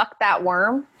episode "Fuck That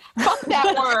Worm"? Fuck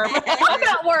that worm. Fuck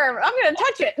that worm. I'm gonna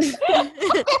touch it.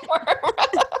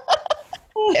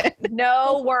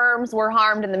 No worms were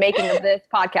harmed in the making of this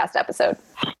podcast episode.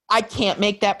 I can't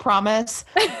make that promise,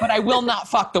 but I will not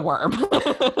fuck the worm.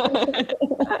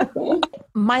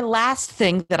 My last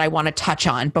thing that I want to touch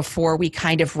on before we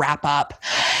kind of wrap up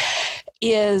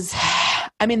is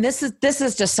I mean, this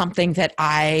is just something that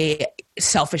I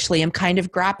selfishly am kind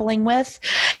of grappling with.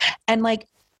 And like,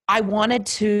 I wanted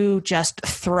to just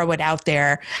throw it out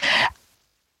there.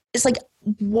 It's like,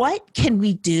 what can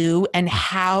we do and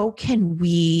how can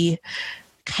we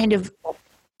kind of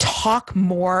talk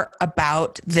more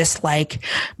about this, like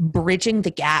bridging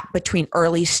the gap between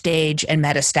early stage and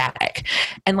metastatic?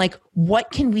 And like,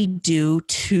 what can we do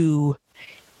to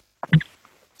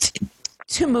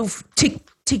move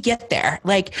to get there?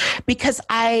 Like, because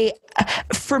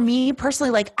for me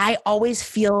personally, like I always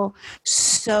feel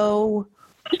so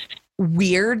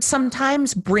weird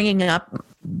sometimes bringing up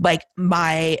like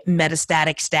my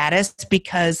metastatic status,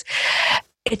 because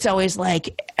it's always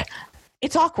like,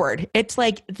 it's awkward. It's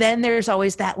like, then there's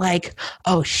always that like,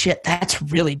 oh shit, that's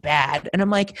really bad. And I'm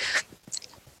like,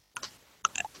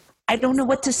 I don't know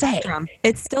what to say.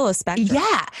 It's still a spectrum.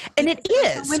 Yeah. And it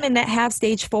is. Women that have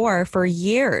stage 4 for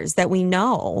years that we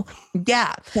know.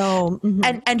 Yeah. So,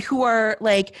 and who are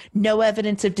like no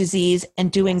evidence of disease and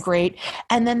doing great.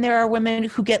 And then there are women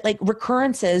who get like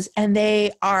recurrences and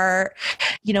they are,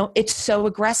 you know, it's so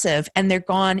aggressive and they're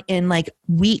gone in like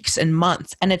weeks and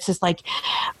months. And it's just like,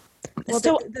 well,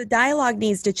 so the dialogue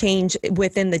needs to change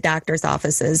within the doctor's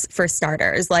offices for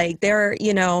starters. Like there's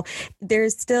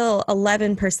still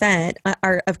 11%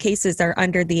 of cases are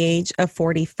under the age of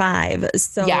 45.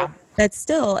 So yeah. That's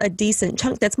still a decent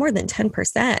chunk. That's more than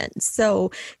 10%. So,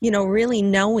 you know, really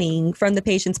knowing from the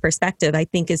patient's perspective, I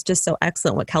think is just so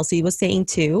excellent. What Kelsey was saying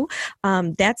too,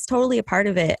 that's totally a part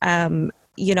of it.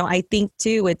 You know, I think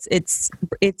too, it's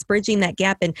bridging that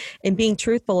gap and being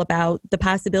truthful about the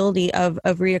possibility of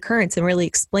reoccurrence and really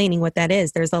explaining what that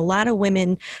is. There's a lot of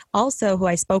women also who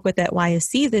I spoke with at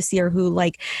YSC this year who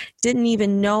like didn't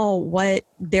even know what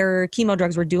their chemo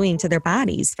drugs were doing to their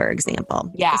bodies, for example.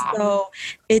 Yeah. So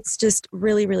it's just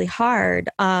really, really hard.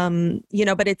 You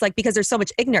know, but it's like, because there's so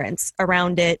much ignorance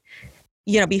around it,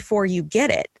 you know, before you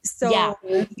get it. So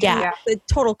yeah, the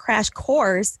total crash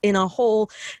course in a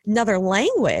whole another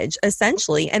language,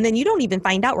 essentially. And then you don't even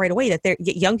find out right away that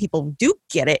young people do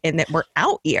get it and that we're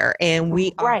out here and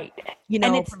we are, you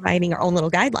know, providing our own little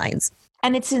guidelines.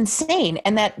 And it's insane.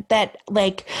 And that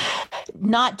like,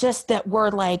 not just that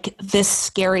we're like this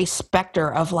scary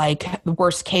specter of like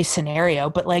worst case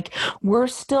scenario, but like we're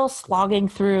still slogging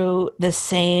through the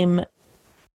same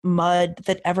mud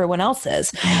that everyone else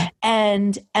is.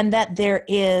 And that there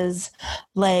is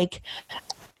like,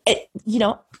 you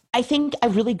know, I think a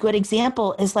really good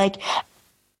example is like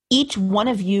each one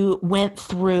of you went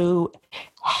through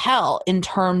hell in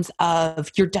terms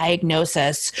of your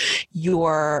diagnosis,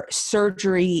 your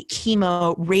surgery,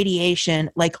 chemo, radiation,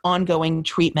 like ongoing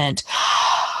treatment.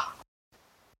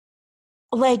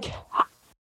 Like,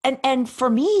 and for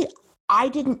me, I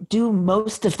didn't do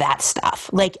most of that stuff.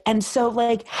 Like, and so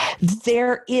like,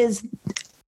 there is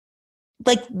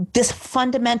like this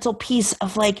fundamental piece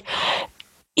of like,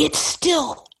 it's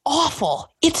still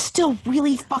awful. It's still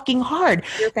really fucking hard.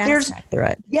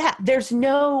 There's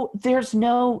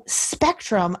no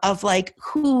spectrum of like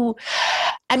who,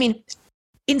 I mean,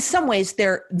 in some ways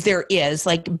there is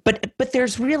like, but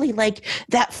there's really like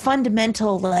that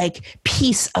fundamental like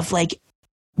piece of like,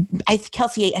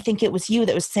 Kelsey, I think it was you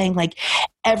that was saying like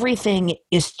everything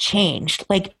is changed.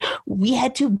 Like we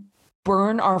had to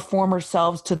burn our former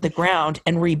selves to the ground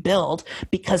and rebuild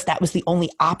because that was the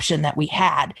only option that we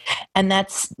had. And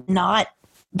that's not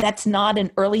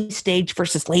an early stage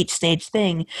versus late stage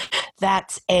thing.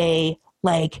 That's a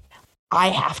like, I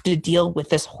have to deal with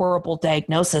this horrible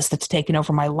diagnosis that's taken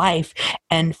over my life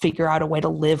and figure out a way to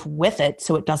live with it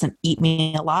so it doesn't eat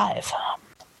me alive.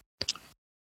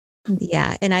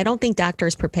 Yeah. And I don't think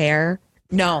doctors prepare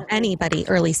anybody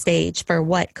early stage for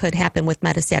what could happen with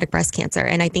metastatic breast cancer.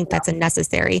 And I think that's a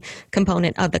necessary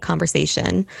component of the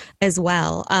conversation as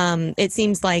well. It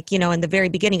seems like, you know, in the very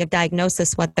beginning of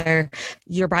diagnosis, whether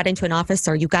you're brought into an office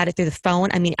or you got it through the phone.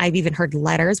 I mean, I've even heard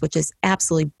letters, which is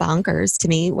absolutely bonkers to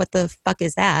me. What the fuck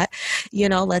is that? You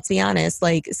know, let's be honest,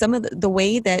 like some of the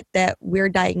way that we're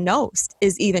diagnosed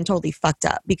is even totally fucked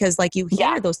up because like you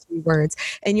hear those 3 words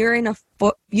and you're in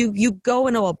you go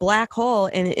into a black hole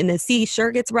and the sea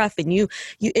sure gets rough and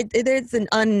it's an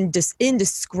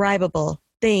indescribable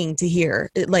thing to hear.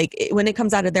 When it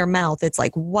comes out of their mouth, it's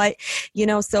like, what, you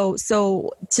know, so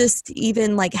just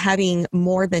even like having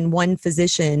more than one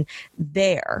physician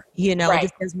there, you know,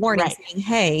 just as warning saying,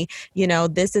 hey, you know,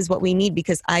 this is what we need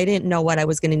because I didn't know what I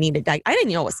was going to need I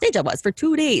didn't know what stage I was for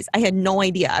 2 days. I had no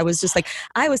idea. I was just like,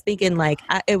 I was thinking like,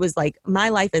 it was like, my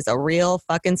life is a real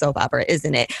fucking soap opera,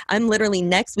 isn't it? I'm literally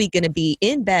next week going to be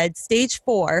in bed, stage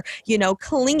 4, you know,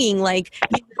 clinging like,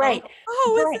 you know,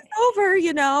 is this over,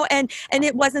 you know? And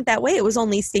it wasn't that way. It was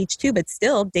only stage 2, but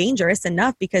still dangerous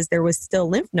enough because there was still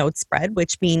lymph node spread,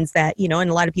 which means that, and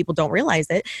a lot of people don't realize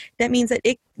it. That means that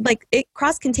it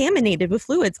cross-contaminated with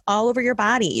fluids all over your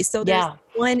body. So there's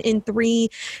 1 in 3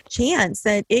 chance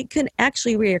that it can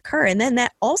actually reoccur. And then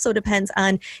that also depends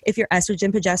on if you're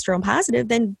estrogen, progesterone positive,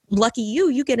 then lucky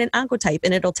you get an oncotype,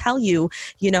 and it'll tell you,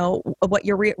 what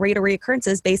your rate of reoccurrence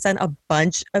is based on a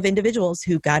bunch of individuals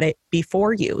who got it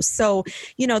before you. So,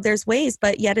 there's ways,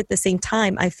 but yet at the same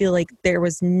time, I feel like there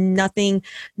was no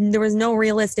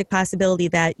realistic possibility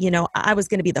that, I was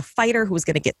going to be the fighter who was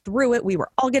going to get through it. We were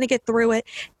all going to get through it,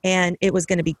 and it was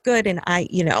going to be good. And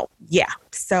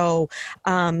So,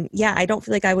 I don't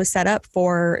feel like I was set up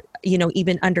for,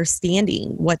 even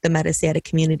understanding what the metastatic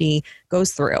community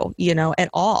goes through, at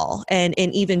all. And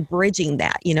even bridging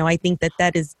that, I think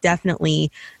that is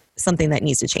definitely something that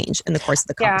needs to change in the course of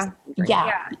the conversation.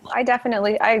 Yeah. I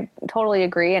totally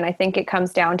agree. And I think it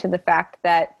comes down to the fact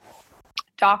that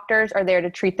doctors are there to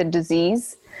treat the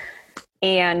disease.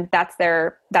 And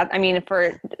for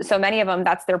so many of them,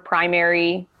 that's their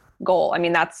primary goal. I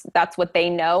mean, that's what they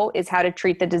know is how to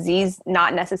treat the disease,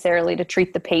 not necessarily to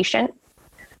treat the patient.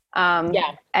 And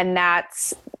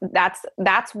that's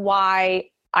why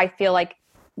I feel like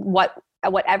what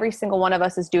every single one of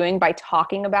us is doing by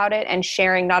talking about it and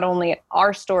sharing not only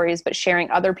our stories, but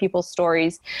sharing other people's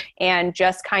stories, and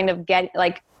just kind of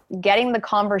getting the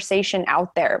conversation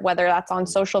out there, whether that's on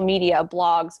social media,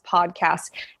 blogs, podcasts,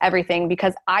 everything,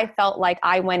 because I felt like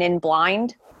I went in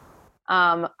blind.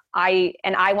 I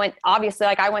went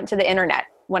to the internet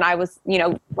when I was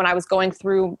going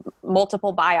through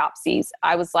multiple biopsies.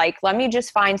 I was like, let me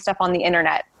just find stuff on the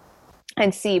internet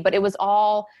and see. But it was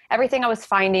everything I was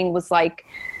finding was like,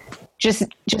 just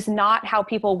not how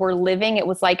people were living. It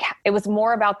was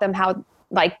more about them, how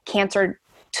like cancer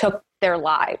took their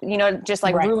lives,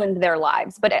 ruined their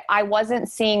lives. But I wasn't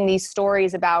seeing these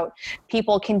stories about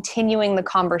people continuing the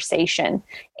conversation.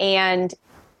 And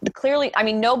clearly,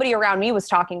 nobody around me was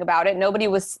talking about it. Nobody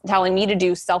was telling me to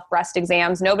do self-breast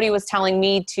exams. Nobody was telling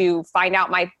me to find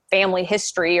out my family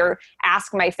history or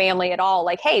ask my family at all.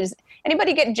 Like, hey, does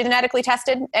anybody get genetically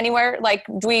tested anywhere?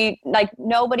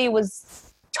 Nobody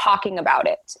was talking about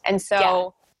it. And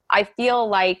so I feel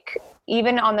like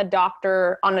even on a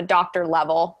doctor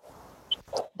level,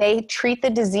 they treat the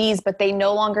disease, but they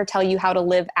no longer tell you how to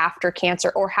live after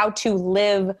cancer or how to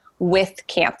live with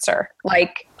cancer.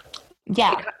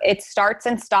 It starts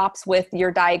and stops with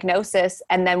your diagnosis.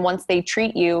 And then once they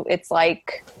treat you, it's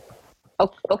like,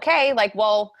 okay,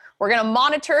 we're going to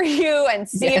monitor you and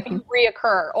see if you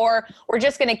reoccur, or we're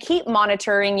just going to keep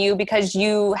monitoring you because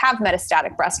you have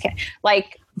metastatic breast cancer.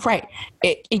 Right.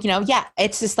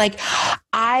 It's just like,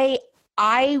 I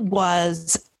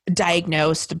was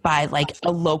diagnosed by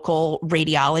a local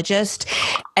radiologist,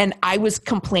 and I was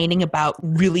complaining about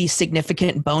really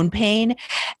significant bone pain.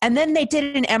 And then they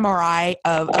did an MRI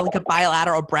of a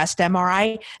bilateral breast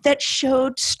MRI that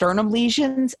showed sternum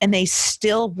lesions, and they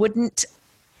still wouldn't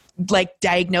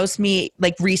diagnose me,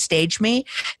 restage me.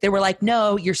 They were like,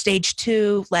 no, you're stage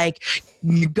 2,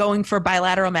 you're going for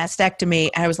bilateral mastectomy.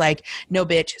 And I was like, no,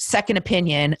 bitch, second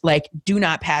opinion, do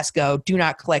not pass go, do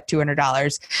not collect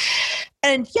 $200.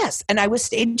 And yes, and I was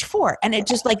stage 4. And it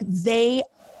just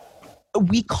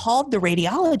we called the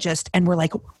radiologist and we're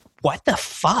like, what the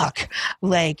fuck?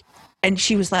 And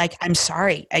she was like, I'm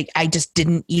sorry. I just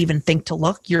didn't even think to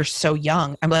look. You're so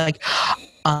young. I'm like,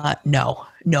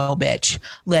 no, bitch.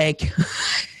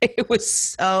 It was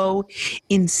so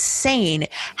insane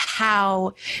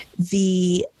how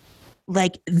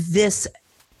this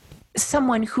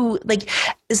someone who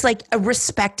is a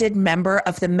respected member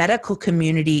of the medical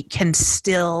community can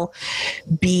still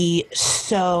be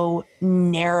so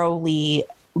narrowly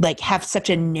have such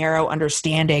a narrow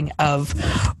understanding of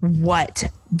what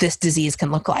this disease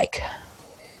can look like.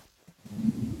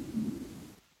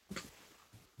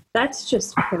 That's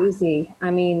just crazy.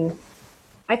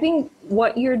 I think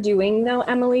what you're doing though,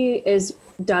 Emily,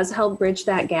 does help bridge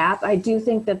that gap. I do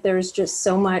think that there's just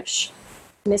so much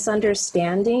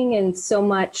misunderstanding and so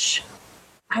much,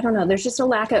 there's just a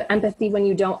lack of empathy when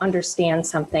you don't understand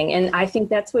something. And I think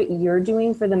that's what you're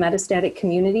doing for the metastatic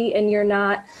community. And you're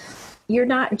not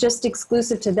just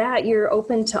exclusive to that. You're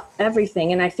open to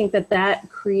everything. And I think that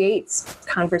creates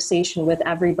conversation with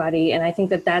everybody. And I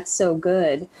think that's so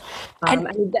good.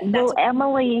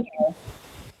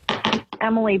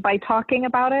 Emily, by talking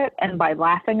about it and by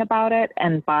laughing about it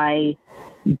and by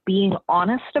being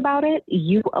honest about it,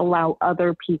 you allow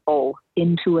other people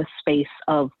into a space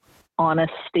of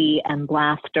honesty and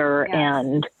laughter. Yes.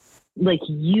 And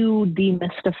you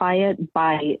demystify it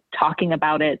by talking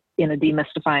about it in a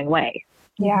demystifying way.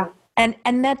 Yeah. And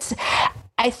that's,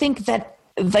 I think that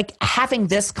like having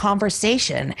this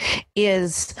conversation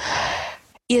is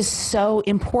so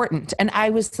important. And I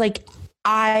was like,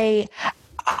 I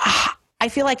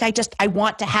feel like I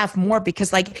want to have more,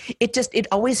 because like it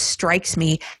always strikes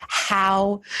me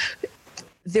how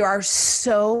there are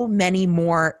so many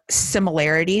more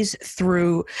similarities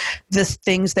through the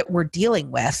things that we're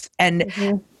dealing with.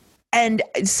 And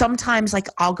sometimes like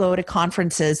I'll go to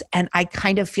conferences and I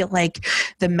kind of feel like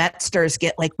the Metsters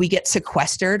we get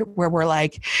sequestered, where we're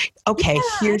like, okay,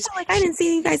 here's like I didn't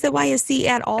see you guys at YSC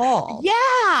at all.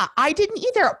 Yeah, I didn't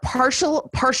either.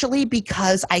 Partially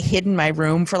because I hid in my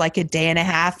room for like a day and a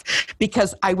half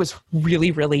because I was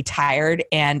really, really tired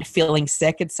and feeling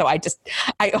sick. And so I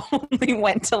only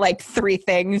went to like 3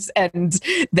 things and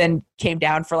then came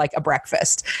down for like a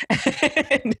breakfast.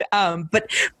 But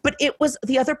it was,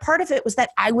 the other part of it was that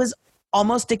I was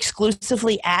almost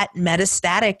exclusively at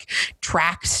metastatic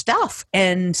track stuff.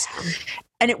 And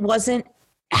it wasn't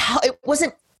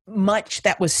much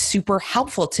that was super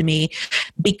helpful to me,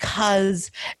 because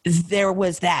there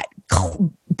was that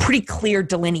pretty clear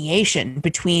delineation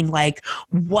between like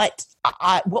what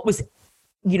was,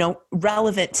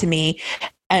 relevant to me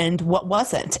and what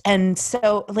wasn't. And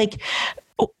so like,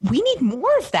 we need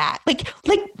more of that. Like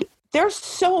there's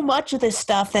so much of this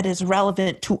stuff that is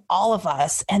relevant to all of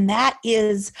us. And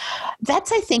that's,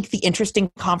 I think, the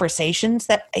interesting conversations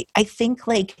that I think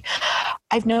like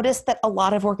I've noticed that a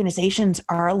lot of organizations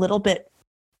are a little bit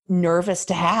nervous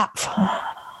to have.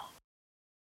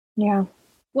 Yeah.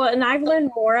 Well, and I've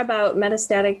learned more about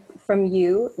metastatic from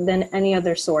you than any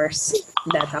other source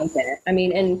that's out there. I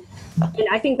mean, and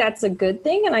I think that's a good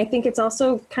thing. And I think it's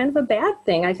also kind of a bad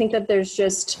thing. I think that there's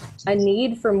just a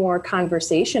need for more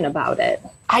conversation about it.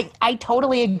 I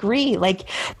totally agree. Like,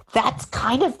 that's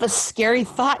kind of a scary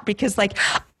thought, because like,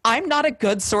 I'm not a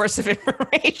good source of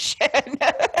information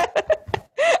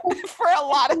for a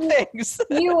lot of things.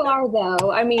 You are,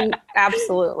 though. I mean,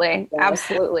 absolutely.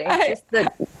 Absolutely.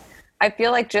 I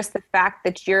feel like just the fact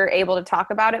that you're able to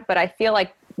talk about it, but I feel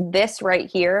like this right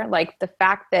here, like the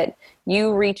fact that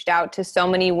you reached out to so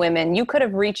many women, you could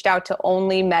have reached out to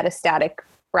only metastatic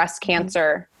breast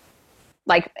cancer,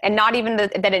 like, and not even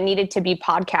that it needed to be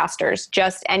podcasters,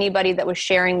 just anybody that was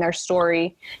sharing their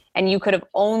story. And you could have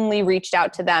only reached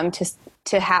out to them to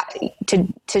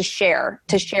share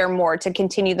more, to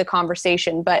continue the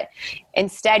conversation. But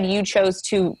instead you chose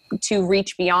to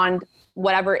reach beyond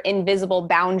whatever invisible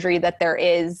boundary that there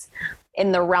is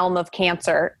in the realm of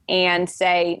cancer and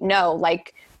say, no,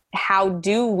 like, how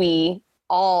do we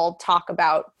all talk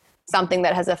about something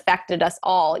that has affected us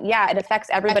all? Yeah, it affects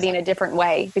everybody in a different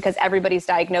way, because everybody's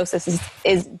diagnosis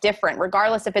is different,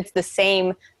 regardless if it's the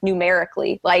same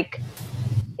numerically. Like,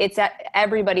 it's that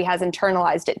everybody has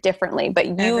internalized it differently, but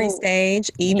every stage,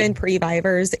 even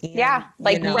pre-vivors. Yeah.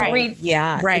 Like, right.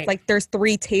 It's like, there's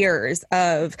 3 tiers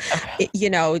of,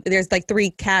 there's like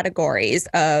 3 categories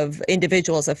of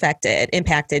individuals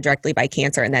impacted directly by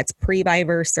cancer. And that's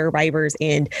pre-vivors, survivors,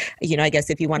 and, I guess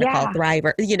if you want to call it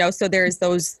thriver, so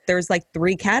there's like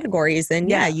 3 categories, and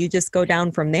you just go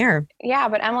down from there. Yeah.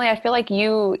 But Emily, I feel like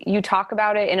you talk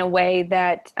about it in a way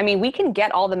that, I mean, we can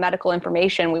get all the medical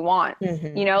information we want.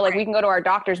 Like, we can go to our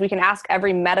doctors, we can ask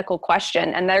every medical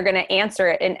question and they're going to answer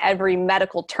it in every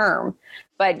medical term.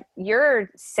 But you're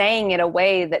saying it a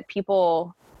way that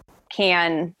people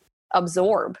can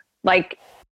absorb, like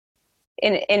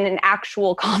in an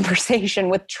actual conversation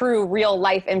with true real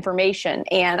life information.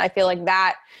 And I feel like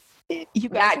that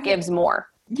gives more.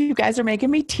 You guys are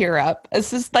making me tear up.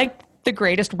 This is like the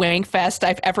greatest winning fest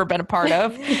I've ever been a part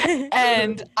of.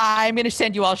 And I'm going to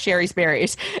send you all Sherry's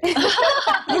berries.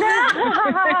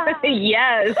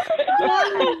 Yes.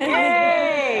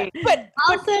 Yay. But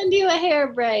I'll send you a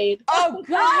hair braid. Oh,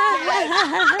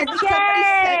 God.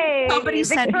 Yay. Somebody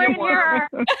send me more.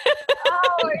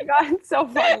 Oh, my God. It's so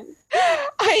fun.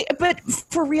 But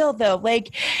for real, though,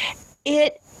 like,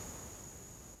 it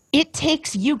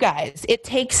takes you guys. It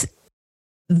takes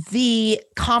the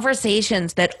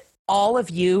conversations that all of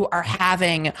you are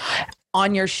having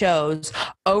on your shows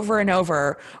over and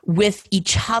over with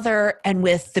each other and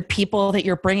with the people that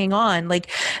you're bringing on.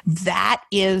 Like, that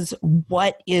is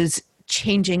what is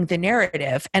changing the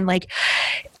narrative. And like,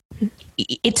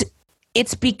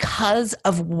 it's because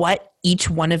of what each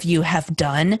one of you have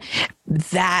done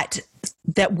that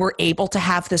we're able to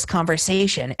have this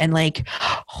conversation. And like,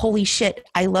 holy shit,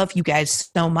 I love you guys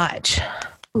so much.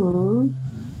 Aww.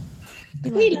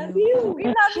 We love you. We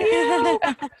love you.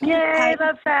 Yay,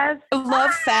 Love Fest.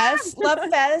 Love Fest. Love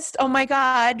Fest. Oh my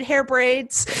God. Hair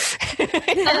braids.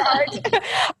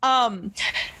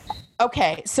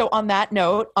 Okay, so on that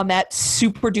note, on that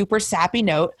super duper sappy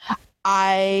note,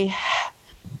 I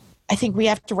think we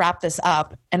have to wrap this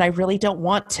up, and I really don't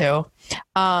want to.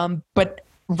 But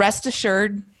rest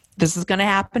assured, this is going to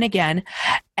happen again.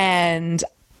 And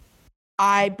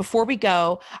before we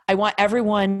go, I want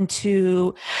everyone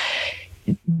to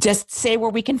just say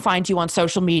where we can find you on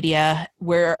social media,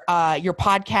 where your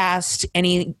podcast,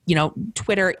 any,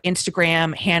 Twitter,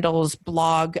 Instagram handles,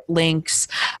 blog links,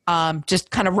 just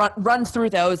kind of run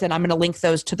through those. And I'm going to link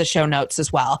those to the show notes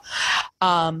as well.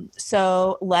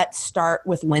 So let's start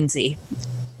with Lindsay.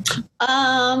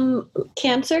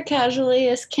 Cancer Casually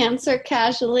is Cancer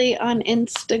Casually on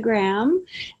Instagram,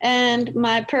 and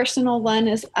my personal one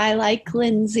is I Like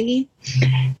Lindsay,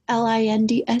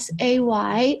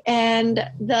 LINDSAY, and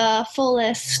the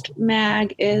Fullest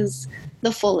Mag is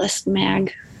The Fullest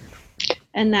Mag,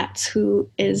 and that's who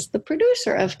is the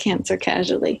producer of Cancer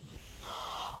Casually.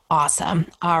 Awesome.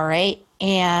 All right.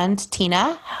 And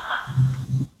Tina?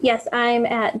 Yes, I'm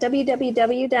at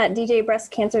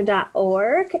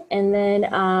www.djbreastcancer.org. And then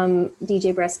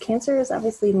DJ Breast Cancer is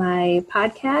obviously my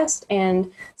podcast,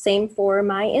 and same for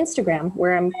my Instagram,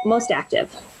 where I'm most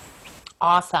active.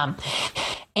 Awesome.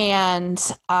 And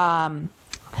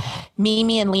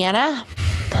Mimi and Leanna?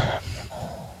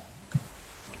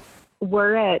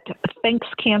 We're at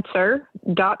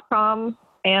thankscancer.com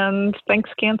and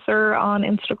thankscancer on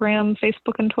Instagram,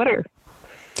 Facebook, and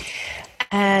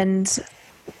And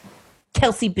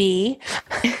Kelsey B.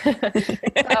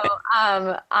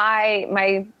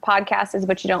 My podcast is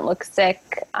But You Don't Look Sick,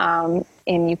 and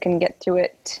you can get to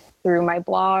it through my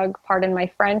blog, Pardon My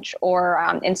French, or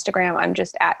on Instagram. I'm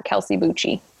just at Kelsey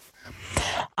Bucci.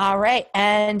 All right.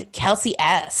 And Kelsey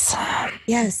S.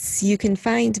 Yes, you can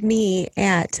find me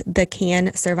at The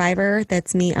Can Survivor.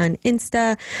 That's me on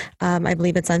Insta. I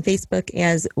believe it's on Facebook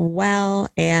as well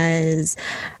as,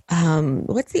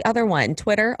 what's the other one?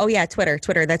 Twitter? Oh yeah, Twitter.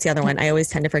 That's the other one. I always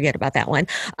tend to forget about that one.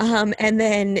 And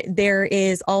then there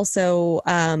is also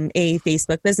a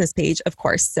Facebook business page, of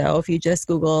course. So if you just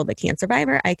Google The Can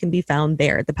Survivor, I can be found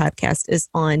there. The podcast is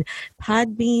on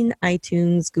Podbean,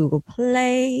 iTunes, Google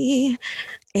Play,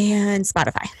 and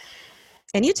Spotify,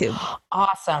 and YouTube.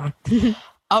 Awesome.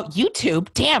 Oh, YouTube.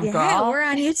 Damn, girl. Yeah, we're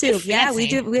on YouTube. Yeah, we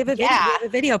do. We have a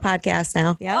video podcast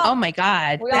now. Yeah. Oh my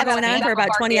God. We're going on for about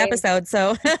 20 episodes.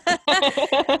 So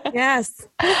yes.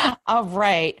 All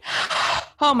right.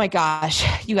 Oh my gosh.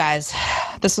 You guys,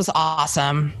 this was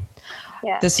awesome.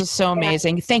 Yeah. This is so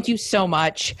amazing. Yeah. Thank you so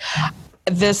much.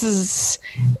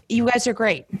 You guys are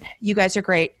great. You guys are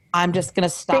great. I'm just going to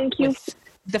stop with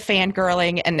the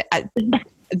fangirling and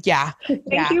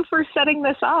Thank you for setting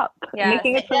this up,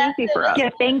 making it so easy for us.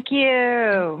 Yeah, thank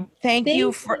you. Thank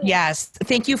you for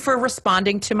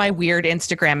responding to my weird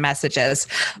Instagram messages.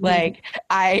 Like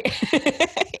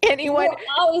anyone will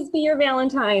always be your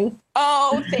Valentine.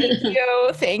 Oh,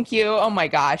 thank you. Oh my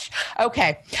gosh.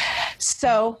 Okay.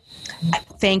 So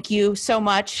thank you so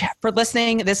much for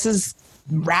listening. This is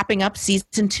wrapping up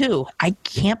season 2. I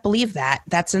can't believe that.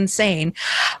 That's insane.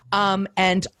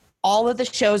 And all of the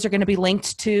shows are going to be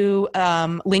linked in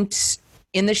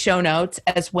the show notes,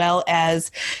 as well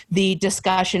as the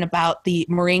discussion about the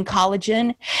marine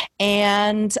collagen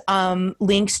and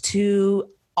links to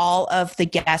all of the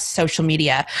guests' social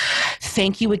media.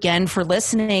 Thank you again for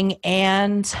listening,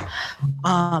 and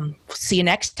see you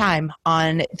next time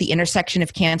on the intersection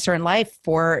of cancer and life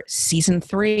for season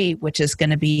 3, which is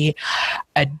going to be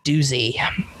a doozy.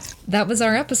 That was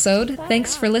our episode.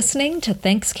 Thanks for listening to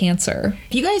Thanks Cancer.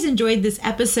 If you guys enjoyed this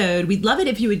episode, we'd love it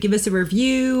if you would give us a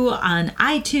review on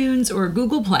iTunes or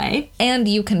Google Play. And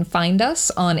you can find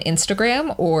us on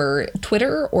Instagram or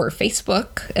Twitter or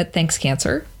Facebook at Thanks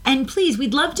Cancer. And please,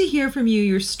 we'd love to hear from you,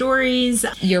 your stories,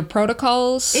 your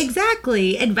protocols.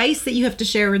 Exactly. Advice that you have to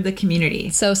share with the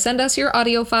community. So send us your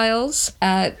audio files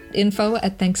at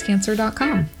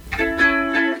info@thankscancer.com.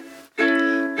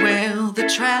 Well, the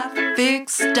traffic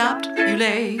stopped. You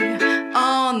lay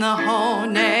on the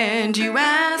horn and you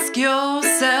ask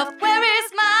yourself, where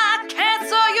is my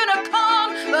cancer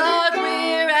unicorn? But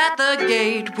we're at the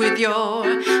gate with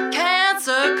your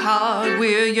cancer card.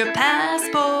 We're your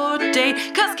passport date,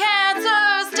 'cause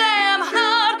cancer's damn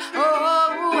hard.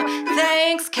 Oh,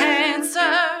 thanks,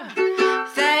 cancer.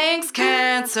 Thanks,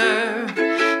 cancer.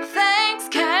 Thanks,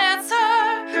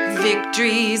 cancer.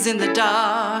 Victories in the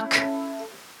dark.